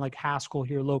in-house, kind of like Haskell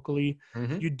here locally,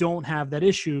 you don't have that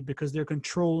issue because they're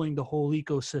controlling the whole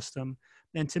ecosystem.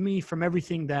 And to me, from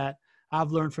everything that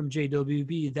I've learned from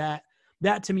JWB,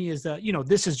 that to me is that,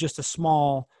 this is just a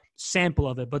small sample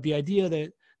of it, but the idea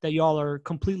that y'all are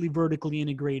completely vertically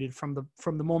integrated from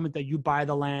the moment that you buy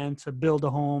the land to build a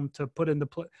home, to put in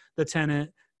the tenant,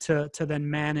 to then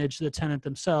manage the tenant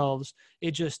themselves.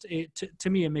 To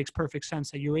me, it makes perfect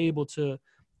sense that you're able to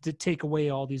take away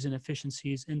all these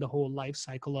inefficiencies in the whole life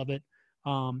cycle of it,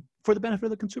 for the benefit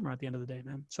of the consumer at the end of the day,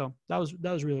 man. So that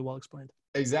was really well explained.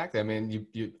 Exactly. I mean,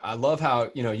 I love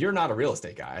how, you're not a real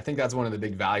estate guy. I think that's one of the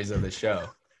big values of the show,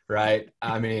 right?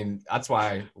 I mean, that's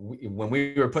why when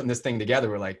we were putting this thing together,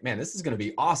 we're like, man, this is going to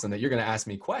be awesome that you're going to ask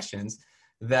me questions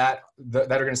that are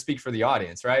going to speak for the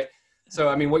audience, right? So,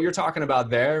 I mean, what you're talking about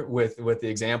there with the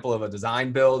example of a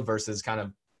design build versus kind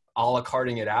of a la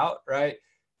carting it out, right?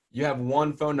 You have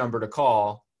one phone number to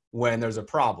call when there's a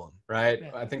problem, right?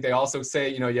 Yeah. I think they also say,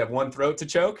 you have one throat to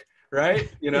choke, right?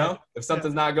 If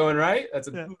something's not going right, that's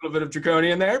a little bit of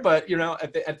draconian there, but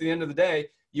at the end of the day,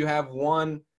 you have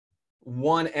one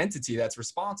entity that's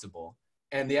responsible,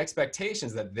 and the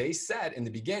expectations that they set in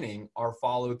the beginning are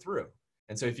followed through.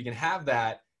 And so if you can have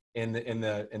that in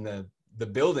the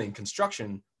building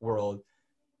construction world,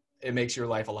 it makes your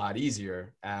life a lot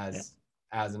easier as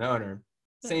an owner.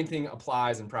 Same thing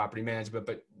applies in property management,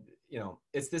 but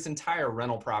it's this entire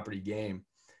rental property game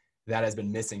that has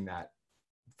been missing that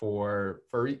for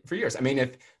years. I mean,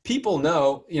 if people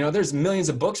know, there's millions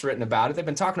of books written about it. They've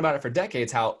been talking about it for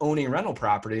decades, how owning rental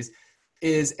properties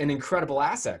is an incredible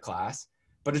asset class,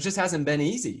 but it just hasn't been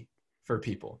easy for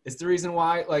people. It's the reason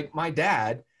why, like my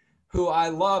dad, who I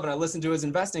love and I listen to his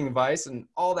investing advice and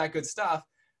all that good stuff,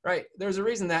 right? There's a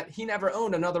reason that he never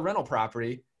owned another rental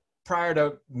property. Prior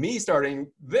to me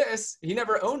starting this, he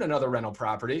never owned another rental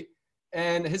property.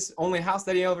 And his only house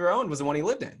that he ever owned was the one he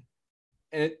lived in.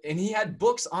 and he had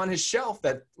books on his shelf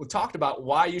that talked about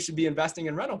why you should be investing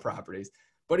in rental properties,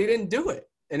 but he didn't do it.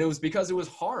 And it was because it was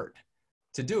hard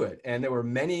to do it. And there were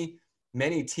many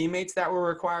teammates that were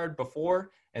required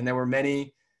before, and there were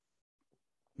many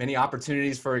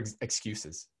opportunities for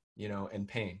excuses, and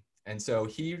pain. And so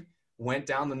he went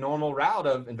down the normal route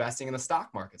of investing in the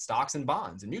stock market, stocks and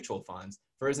bonds and mutual funds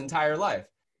for his entire life.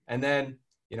 And then,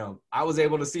 I was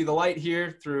able to see the light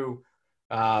here through,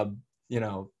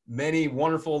 many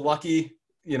wonderful, lucky,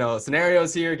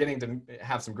 scenarios here, getting to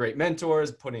have some great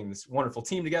mentors, putting this wonderful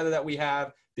team together that we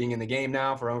have, being in the game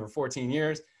now for over 14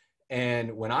 years.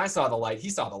 And when I saw the light, he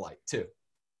saw the light too.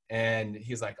 And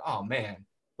he's like, oh man,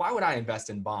 why would I invest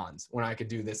in bonds when I could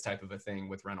do this type of a thing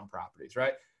with rental properties,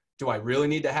 right? Do I really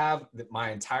need to have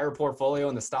my entire portfolio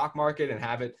in the stock market and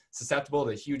have it susceptible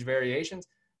to huge variations?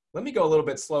 Let me go a little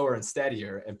bit slower and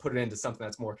steadier and put it into something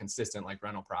that's more consistent like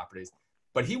rental properties.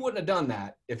 But he wouldn't have done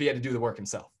that if he had to do the work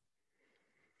himself.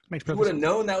 He would have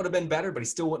known that would have been better, but he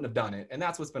still wouldn't have done it. And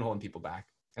that's what's been holding people back.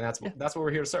 And that's what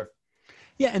we're here to serve.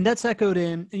 Yeah, and that's echoed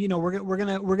in. We're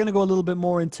gonna go a little bit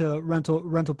more into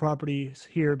rental properties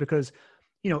here because,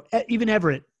 even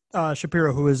Everett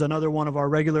Shapiro, who is another one of our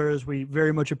regulars, we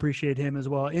very much appreciate him as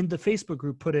well. In the Facebook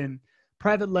group, put in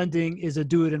private lending is a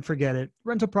do it and forget it.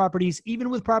 Rental properties,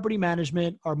 even with property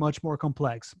management, are much more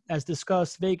complex. As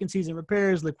discussed, vacancies and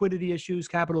repairs, liquidity issues,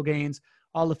 capital gains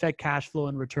all affect cash flow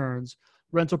and returns.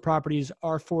 Rental properties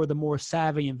are for the more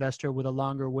savvy investor with a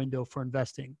longer window for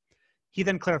investing. He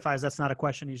then clarifies that's not a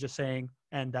question. He's just saying,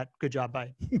 and that good job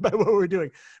by what we're doing,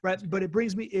 right? But it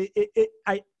brings me,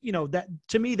 that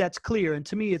to me that's clear, and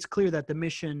to me it's clear that the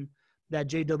mission that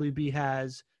JWB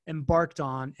has embarked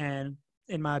on, and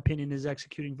in my opinion is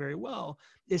executing very well,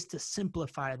 is to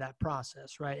simplify that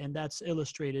process, right? And that's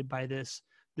illustrated by this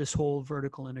whole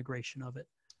vertical integration of it.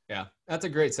 Yeah, that's a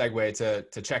great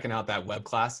segue to checking out that web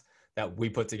class that we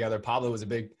put together. Pablo was a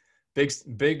big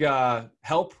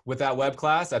help with that web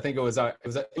class. I think it was our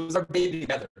baby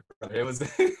together, brother. It was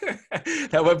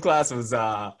that web class was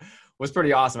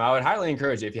pretty awesome. I would highly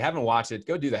encourage you, if you haven't watched it,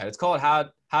 go do that. It's called How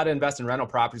to Invest in Rental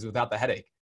Properties Without the Headache.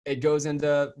 It goes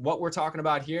into what we're talking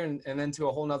about here and then to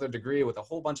a whole nother degree with a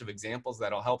whole bunch of examples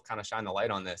that'll help kind of shine the light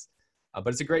on this. But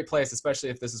it's a great place, especially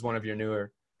if this is one of your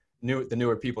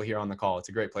newer people here on the call. It's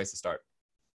a great place to start.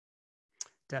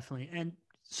 Definitely. And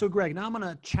so, Gregg, now I'm going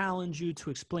to challenge you to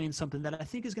explain something that I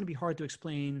think is going to be hard to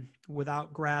explain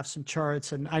without graphs and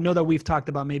charts. And I know that we've talked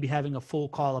about maybe having a full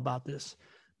call about this,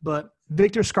 but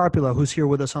Victor Scarpula, who's here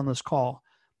with us on this call,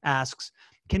 asks,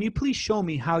 can you please show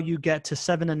me how you get to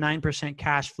 7 to 9%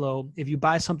 cash flow if you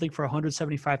buy something for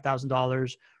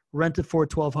 $175,000, rent it for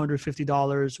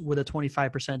 $1,250 with a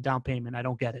 25% down payment? I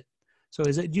don't get it. So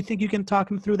do you think you can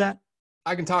talk him through that?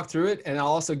 I can talk through it, and I'll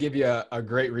also give you a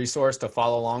great resource to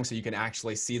follow along so you can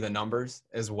actually see the numbers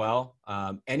as well.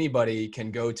 Anybody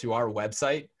can go to our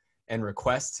website and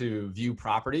request to view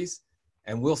properties,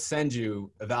 and we'll send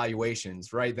you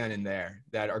evaluations right then and there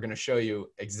that are going to show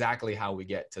you exactly how we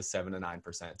get to 7 to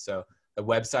 9%. So the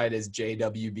website is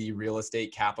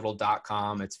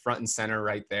jwbrealestatecapital.com. It's front and center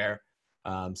right there.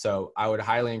 So I would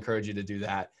highly encourage you to do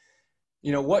that.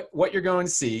 What you're going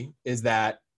to see is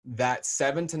that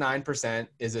 7 to 9%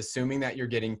 is assuming that you're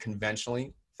getting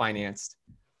conventionally financed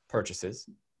purchases.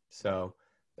 So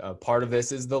part of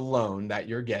this is the loan that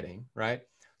you're getting, right?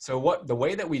 So the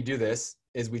way that we do this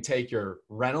is we take your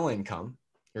rental income,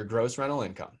 your gross rental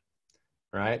income,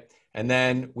 right? And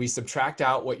then we subtract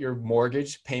out what your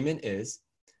mortgage payment is.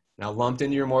 Now, lumped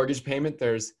into your mortgage payment,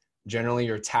 there's generally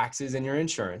your taxes and your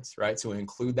insurance, right? So we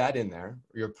include that in there,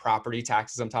 your property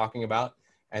taxes I'm talking about,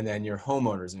 and then your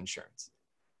homeowner's insurance.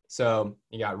 So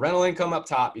you got rental income up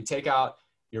top, you take out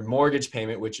your mortgage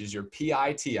payment, which is your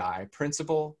PITI,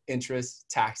 principal, interest,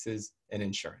 taxes, and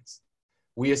insurance.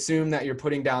 We assume that you're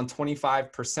putting down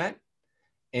 25%,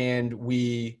 and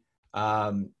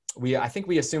I think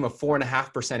we assume a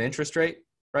 4.5% interest rate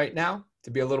right now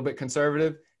to be a little bit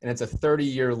conservative, and it's a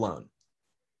 30-year loan.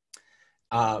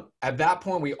 At that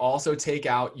point, we also take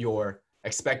out your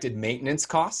expected maintenance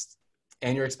cost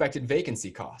and your expected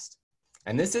vacancy cost.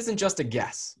 And this isn't just a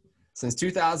guess. Since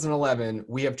 2011,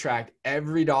 we have tracked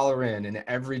every dollar in and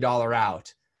every dollar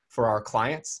out for our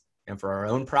clients and for our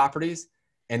own properties,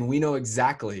 and we know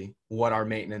exactly what our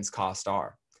maintenance costs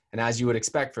are. And as you would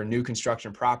expect for new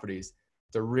construction properties,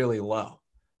 they're really low,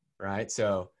 right?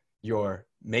 So your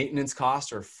maintenance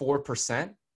costs are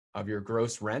 4% of your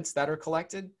gross rents that are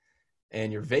collected,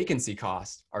 and your vacancy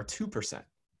costs are 2%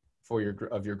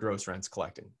 of your gross rents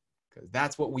collected, because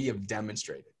that's what we have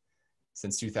demonstrated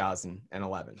since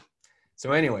 2011.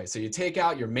 So anyway, so you take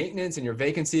out your maintenance and your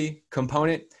vacancy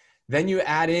component, then you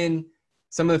add in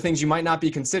some of the things you might not be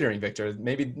considering, Victor.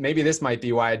 Maybe this might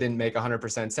be why it didn't make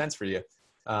 100% sense for you.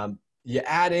 You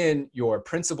add in your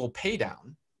principal pay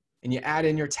down and you add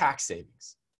in your tax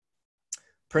savings.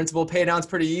 Principal pay down is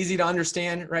pretty easy to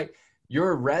understand, right?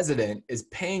 Your resident is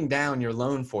paying down your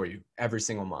loan for you every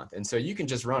single month. And so you can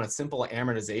just run a simple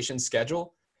amortization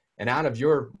schedule, and out of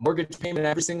your mortgage payment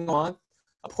every single month,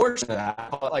 a portion of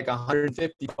that, call it like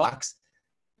 $150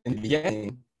 in the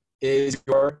beginning, is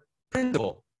your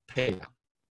principal pay down,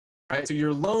 right? So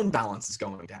your loan balance is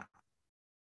going down,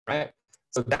 right?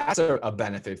 So that's a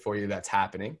benefit for you that's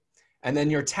happening. And then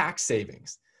your tax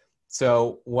savings.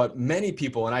 So what many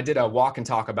people, and I did a walk and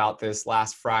talk about this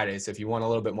last Friday. So if you want a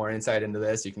little bit more insight into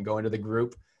this, you can go into the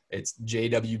group. It's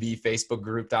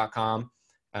jwbfacebookgroup.com.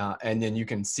 And then you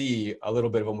can see a little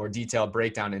bit of a more detailed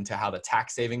breakdown into how the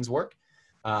tax savings work.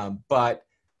 But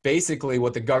basically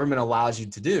what the government allows you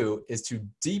to do is to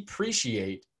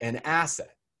depreciate an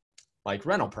asset like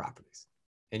rental properties.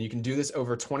 And you can do this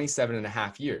over 27 and a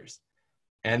half years.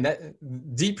 And that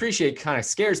depreciate kind of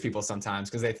scares people sometimes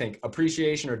because they think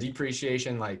appreciation or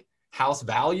depreciation, like house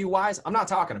value wise. I'm not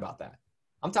talking about that.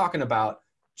 I'm talking about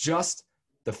just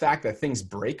the fact that things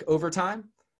break over time.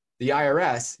 The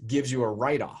IRS gives you a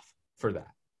write-off for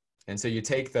that. And so you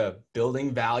take the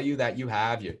building value that you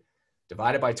have, you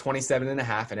divide it by 27 and a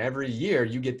half, and every year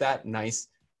you get that nice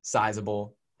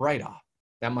sizable write-off.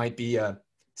 That might be a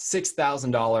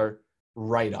 $6,000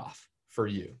 write-off for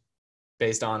you,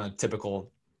 based on a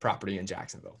typical property in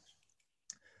Jacksonville.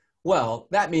 Well,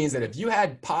 that means that if you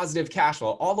had positive cash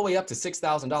flow all the way up to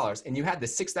 $6,000 and you had the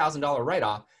 $6,000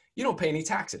 write-off, you don't pay any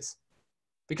taxes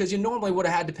because you normally would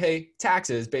have had to pay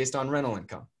taxes based on rental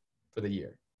income for the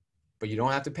year. But you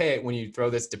don't have to pay it when you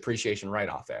throw this depreciation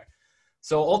write-off there.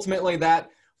 So ultimately that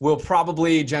will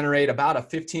probably generate about a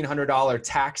 $1,500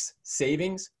 tax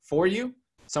savings for you,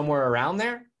 somewhere around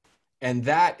there. And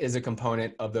that is a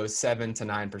component of those 7 to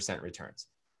 9% returns.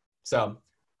 So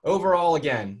overall,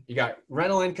 again, you got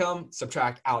rental income,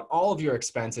 subtract out all of your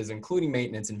expenses, including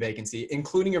maintenance and vacancy,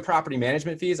 including your property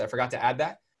management fees. I forgot to add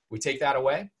that. We take that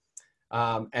away.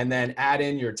 And then add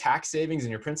in your tax savings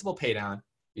and your principal pay down.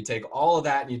 You take all of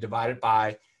that and you divide it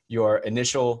by your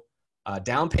initial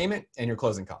down payment and your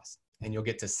closing costs. And you'll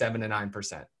get to 7 to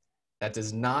 9%. That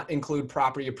does not include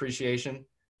property appreciation.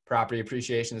 Property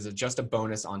appreciation is just a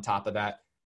bonus on top of that.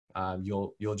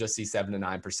 You'll just see 7 to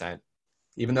 9%,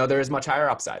 even though there is much higher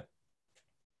upside.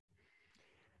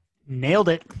 Nailed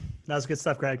it. That was good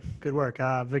stuff, Greg. Good work.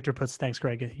 Victor puts thanks,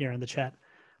 Greg, here in the chat.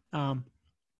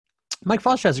 Mike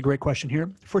Foster has a great question here.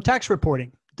 For tax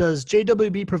reporting, does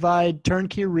JWB provide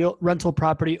turnkey rental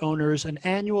property owners an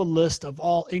annual list of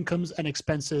all incomes and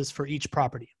expenses for each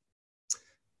property?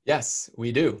 Yes,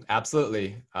 we do.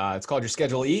 Absolutely. It's called your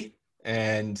Schedule E.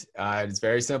 And it's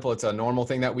very simple. It's a normal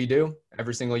thing that we do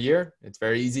every single year. It's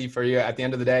very easy for you. At the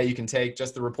end of the day, you can take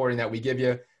just the reporting that we give you.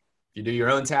 If you do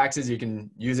your own taxes, you can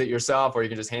use it yourself, or you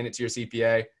can just hand it to your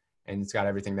CPA, and it's got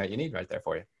everything that you need right there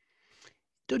for you.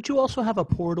 Don't you also have a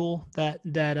portal that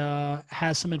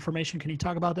has some information? Can you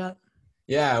talk about that?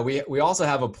 Yeah, we also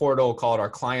have a portal called our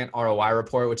Client ROI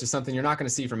Report, which is something you're not going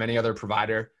to see from any other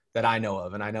provider that I know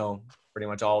of. And I know pretty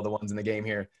much all the ones in the game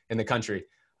here in the country.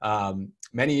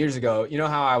 Many years ago, you know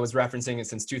how I was referencing it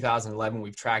since 2011,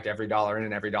 we've tracked every dollar in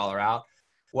and every dollar out.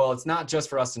 Well, it's not just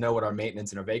for us to know what our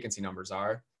maintenance and our vacancy numbers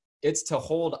are. It's to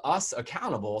hold us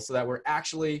accountable so that we're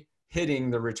actually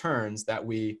hitting the returns that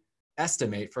we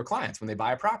estimate for clients when they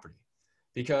buy a property.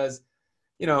 Because,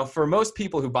 you know, for most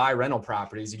people who buy rental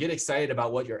properties, you get excited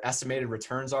about what your estimated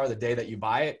returns are the day that you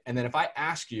buy it. And then if I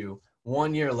ask you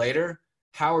 1 year later,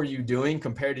 how are you doing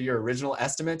compared to your original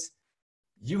estimates?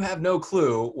 You have no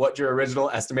clue what your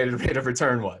original estimated rate of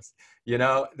return was. You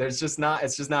know, it's just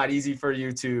not easy for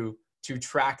you to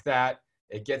track that.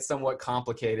 It gets somewhat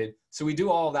complicated. So we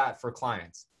do all that for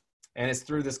clients, and it's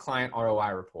through this Client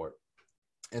ROI report.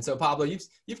 And so Pablo,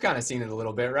 you've kind of seen it a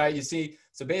little bit, right? You see,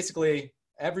 so basically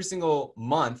every single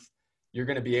month, you're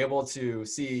going to be able to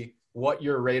see what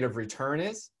your rate of return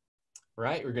is,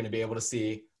 right? You're going to be able to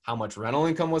see how much rental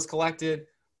income was collected,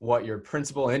 what your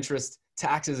principal, interest,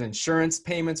 taxes, insurance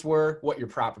payments were, what your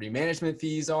property management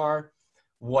fees are,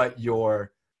 what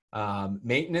your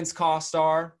maintenance costs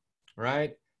are,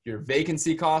 right? Your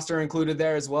vacancy costs are included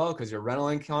there as well, because your rental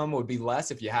income would be less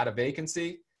if you had a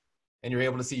vacancy. And you're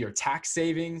able to see your tax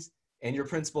savings and your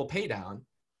principal pay down.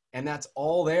 And that's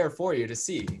all there for you to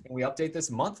see. And we update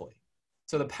this monthly.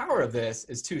 So the power of this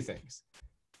is two things.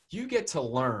 You get to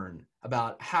learn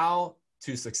about how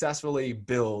to successfully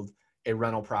build a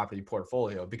rental property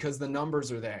portfolio because the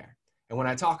numbers are there. And when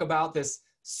I talk about this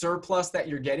surplus that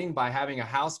you're getting by having a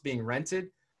house being rented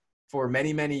for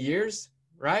many, many years,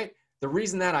 right? The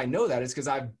reason that I know that is because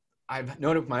I've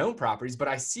known it with my own properties, but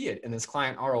I see it in this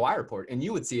client ROI report, and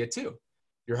you would see it too.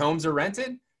 Your homes are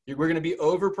rented, we're going to be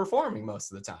overperforming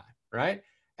most of the time, right?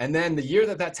 And then the year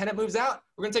that that tenant moves out,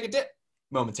 we're going to take a dip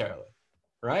momentarily,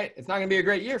 right? It's not going to be a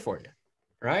great year for you,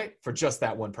 right? For just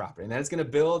that one property. And then it's going to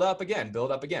build up again.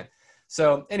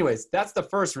 So anyways, that's the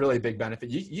first really big benefit.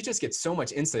 You just get so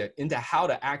much insight into how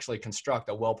to actually construct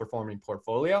a well-performing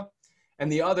portfolio.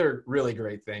 And the other really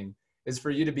great thing is for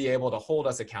you to be able to hold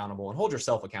us accountable and hold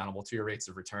yourself accountable to your rates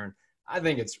of return. I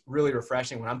think it's really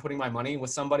refreshing when I'm putting my money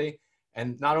with somebody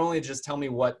and not only just tell me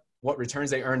what returns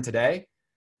they earn today,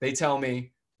 they tell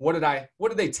me, what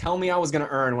did they tell me I was going to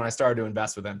earn when I started to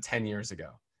invest with them 10 years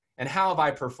ago? And how have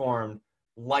I performed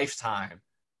lifetime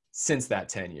since that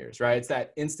 10 years, right? It's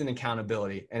that instant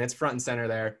accountability, and it's front and center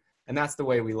there. And that's the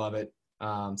way we love it.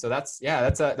 So that's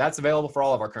available for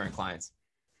all of our current clients.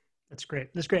 That's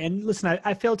great. That's great. And listen,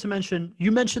 I failed to mention,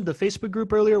 you mentioned the Facebook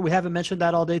group earlier. We haven't mentioned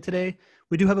that all day today.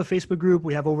 We do have a Facebook group.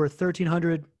 We have over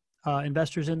 1,300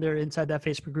 investors in there inside that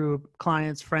Facebook group,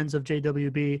 clients, friends of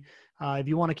JWB. If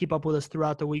you want to keep up with us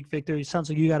throughout the week, Victor, it sounds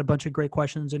like you got a bunch of great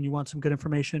questions and you want some good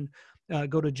information.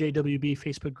 Go to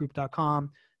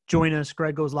jwbfacebookgroup.com. Join us.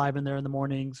 Gregg goes live in there in the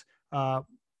mornings.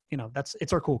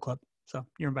 It's our cool club. So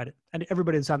you're invited. And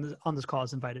everybody that's on this call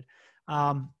is invited.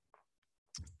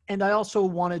 And I also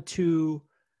wanted to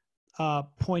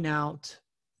point out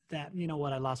that, you know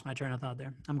what, I lost my train of thought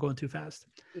there. I'm going too fast.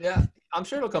 Yeah, I'm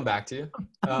sure it'll come back to you.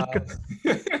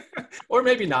 Or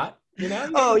maybe not. You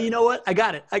know? Oh, you know what? I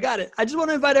got it. I just want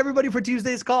to invite everybody for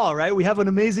Tuesday's call, right? We have an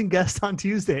amazing guest on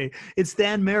Tuesday. It's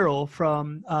Dan Merrill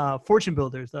from Fortune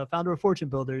Builders, the founder of Fortune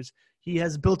Builders. He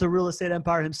has built a real estate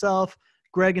empire himself.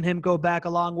 Gregg and him go back a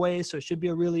long way, so it should be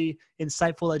a really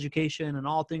insightful education on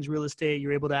all things real estate.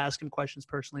 You're able to ask him questions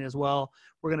personally as well.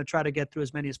 We're going to try to get through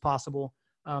as many as possible.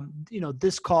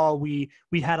 This call, we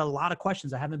had a lot of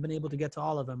questions. I haven't been able to get to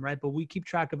all of them, right? But we keep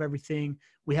track of everything.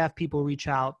 We have people reach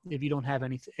out if you don't have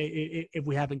anything, if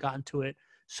we haven't gotten to it.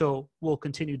 So we'll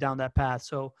continue down that path.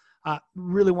 So I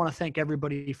really want to thank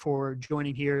everybody for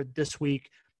joining here this week.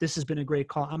 This has been a great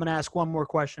call. I'm going to ask one more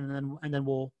question and then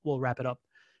we'll wrap it up.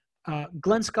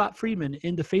 Glenn Scott Friedman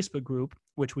in the Facebook group,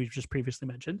 which we've just previously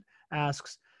mentioned,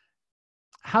 asks,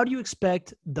 how do you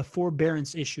expect the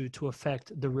forbearance issue to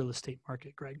affect the real estate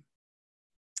market, Gregg?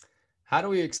 How do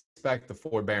we expect the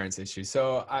forbearance issue?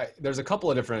 So there's a couple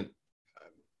of different,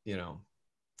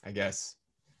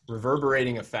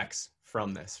 reverberating effects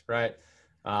from this, right?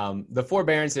 The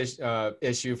forbearance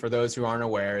issue, for those who aren't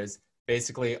aware, is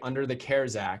basically under the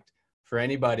CARES Act, for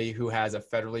anybody who has a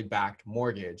federally backed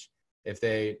mortgage, if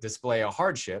they display a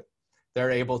hardship,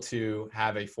 they're able to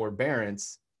have a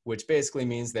forbearance, which basically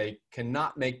means they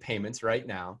cannot make payments right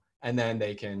now, and then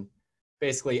they can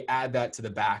basically add that to the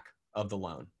back of the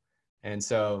loan. And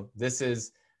so this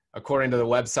is, according to the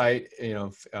website,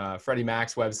 Freddie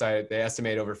Mac's website, they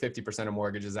estimate over 50% of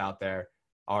mortgages out there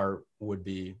would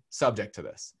be subject to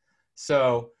this.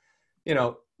 So,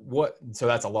 so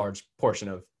that's a large portion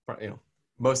of,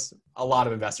 a lot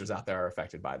of investors out there are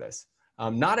affected by this.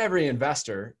 Not every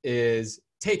investor is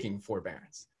taking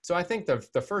forbearance. So I think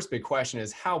the first big question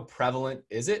is, how prevalent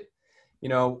is it?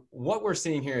 What we're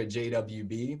seeing here at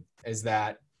JWB is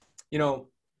that,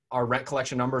 our rent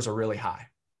collection numbers are really high,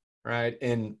 right?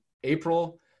 In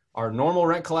April, our normal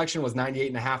rent collection was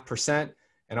 98.5%.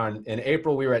 And in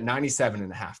April, we were at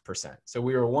 97.5%. So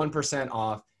we were 1%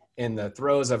 off in the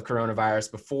throes of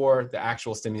coronavirus before the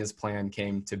actual stimulus plan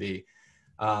came to be.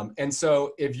 And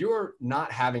so if you're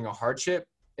not having a hardship,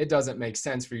 it doesn't make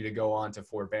sense for you to go on to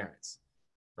forbearance,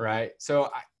 right? So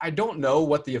I don't know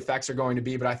what the effects are going to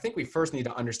be, but I think we first need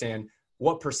to understand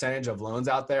what percentage of loans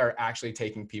out there are actually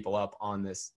taking people up on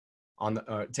this,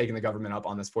 taking the government up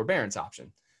on this forbearance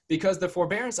option, because the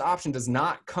forbearance option does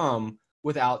not come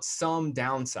without some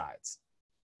downsides.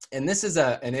 And this is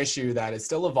an issue that is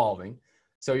still evolving.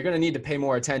 So you're going to need to pay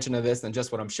more attention to this than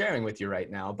just what I'm sharing with you right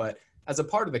now. But as a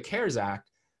part of the CARES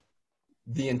Act,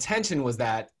 the intention was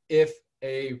that if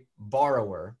a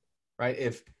borrower, right,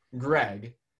 if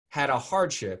Gregg had a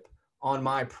hardship on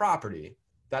my property,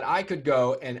 that I could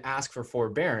go and ask for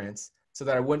forbearance so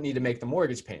that I wouldn't need to make the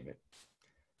mortgage payment,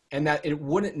 and that it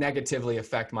wouldn't negatively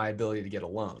affect my ability to get a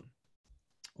loan.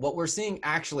 What we're seeing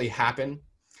actually happen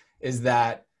is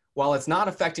that while it's not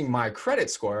affecting my credit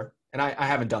score, and I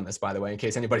haven't done this, by the way, in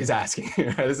case anybody's asking,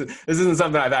 this isn't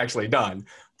something I've actually done,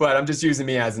 but I'm just using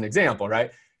me as an example,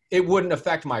 right? It wouldn't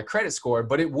affect my credit score,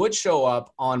 but it would show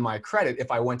up on my credit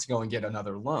if I went to go and get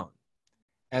another loan.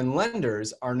 And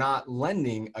lenders are not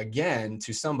lending again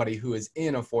to somebody who is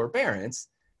in a forbearance.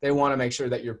 They want to make sure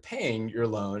that you're paying your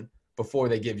loan before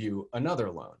they give you another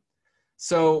loan.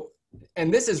 So,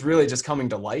 and this is really just coming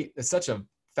to light. It's such a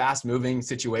fast moving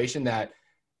situation that,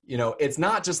 you know, it's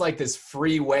not just like this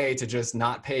free way to just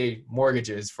not pay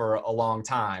mortgages for a long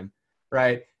time,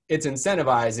 right? It's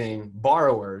incentivizing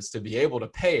borrowers to be able to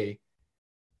pay,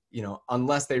 you know,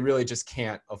 unless they really just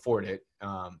can't afford it.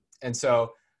 And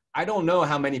so I don't know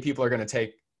how many people are going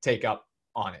to take up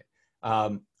on it.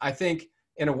 I think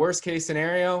in a worst case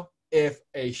scenario, if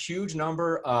a huge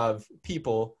number of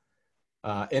people,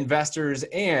 investors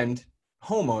and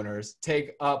homeowners,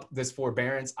 take up this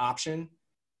forbearance option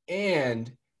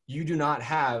and you do not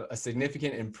have a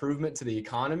significant improvement to the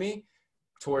economy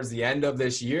towards the end of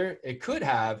this year, it could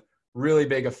have really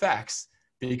big effects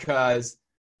because,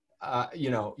 you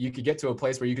know, you could get to a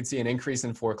place where you could see an increase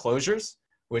in foreclosures,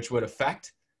 which would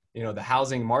affect, you know, the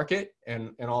housing market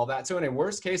and all that. So in a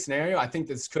worst case scenario, I think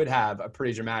this could have a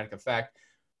pretty dramatic effect.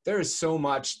 There is so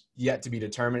much yet to be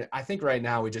determined. I think right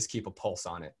now we just keep a pulse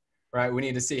on it, right? We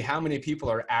need to see how many people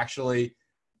are actually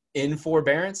in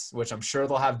forbearance, which I'm sure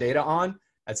they'll have data on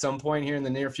at some point here in the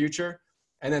near future.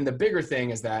 And then the bigger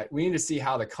thing is that we need to see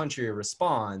how the country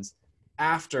responds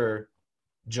after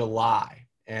July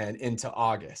and into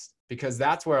August, because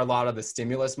that's where a lot of the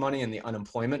stimulus money and the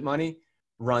unemployment money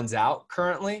runs out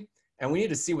currently. And we need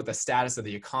to see what the status of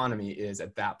the economy is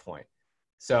at that point.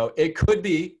 So it could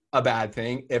be a bad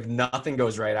thing if nothing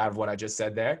goes right out of what I just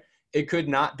said there. It could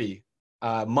not be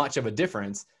much of a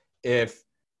difference if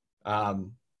not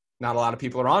a lot of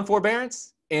people are on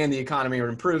forbearance and the economy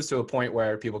improves to a point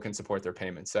where people can support their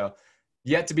payments. So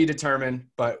yet to be determined,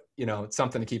 but you know, it's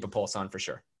something to keep a pulse on for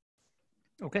sure.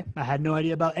 Okay. I had no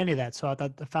idea about any of that. So I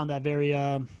found that very,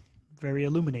 very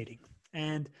illuminating.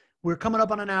 And we're coming up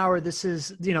on an hour. This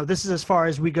is as far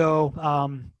as we go.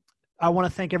 I want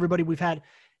to thank everybody. We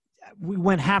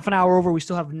went half an hour over. We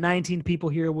still have 19 people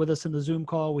here with us in the Zoom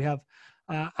call. We have,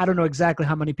 I don't know exactly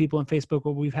how many people on Facebook,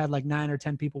 but we've had like 9 or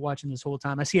 10 people watching this whole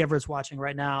time. I see Everett's watching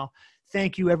right now.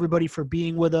 Thank you everybody for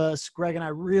being with us. Gregg and I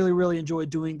really, really enjoy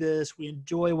doing this. We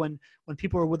enjoy when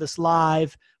people are with us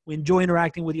live. We enjoy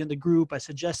interacting with you in the group. I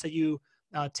suggest that you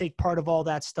take part of all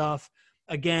that stuff.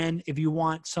 Again, if you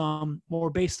want some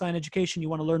more baseline education, you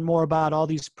want to learn more about all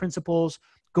these principles,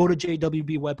 go to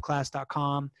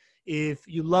jwbwebclass.com. If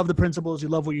you love the principles, you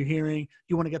love what you're hearing,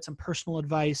 you want to get some personal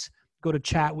advice, go to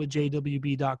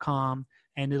chatwithjwb.com,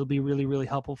 and it'll be really, really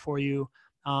helpful for you.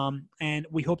 And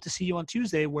we hope to see you on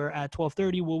Tuesday, where at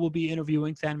 12:30, we'll be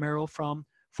interviewing Than Merrill from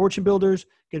Fortune Builders.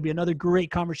 Going to be another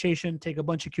great conversation. Take a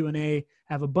bunch of Q&A.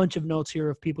 Have a bunch of notes here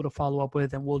of people to follow up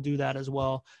with, and we'll do that as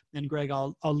well. And Gregg,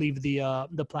 I'll leave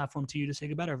the platform to you to say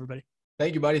goodbye to everybody.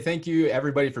 Thank you, buddy. Thank you,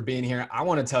 everybody, for being here. I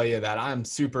want to tell you that I'm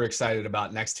super excited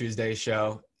about next Tuesday's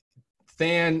show.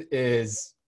 Than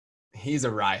he's a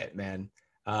riot, man.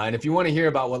 And if you want to hear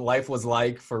about what life was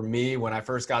like for me when I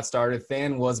first got started,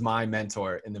 Than was my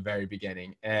mentor in the very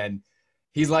beginning. And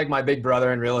he's like my big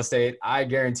brother in real estate. I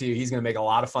guarantee you he's going to make a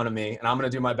lot of fun of me, and I'm going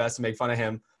to do my best to make fun of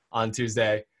him on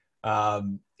Tuesday.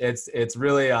 It's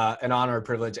really an honor and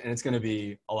privilege, and it's going to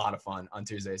be a lot of fun on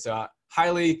Tuesday. So I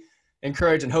highly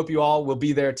encourage and hope you all will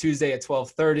be there Tuesday at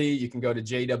 12:30. You can go to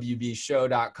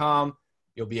jwbshow.com.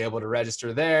 You'll be able to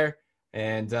register there.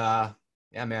 And yeah,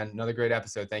 man, another great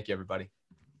episode. Thank you, everybody.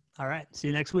 All right. See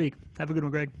you next week. Have a good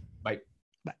one, Gregg. Bye.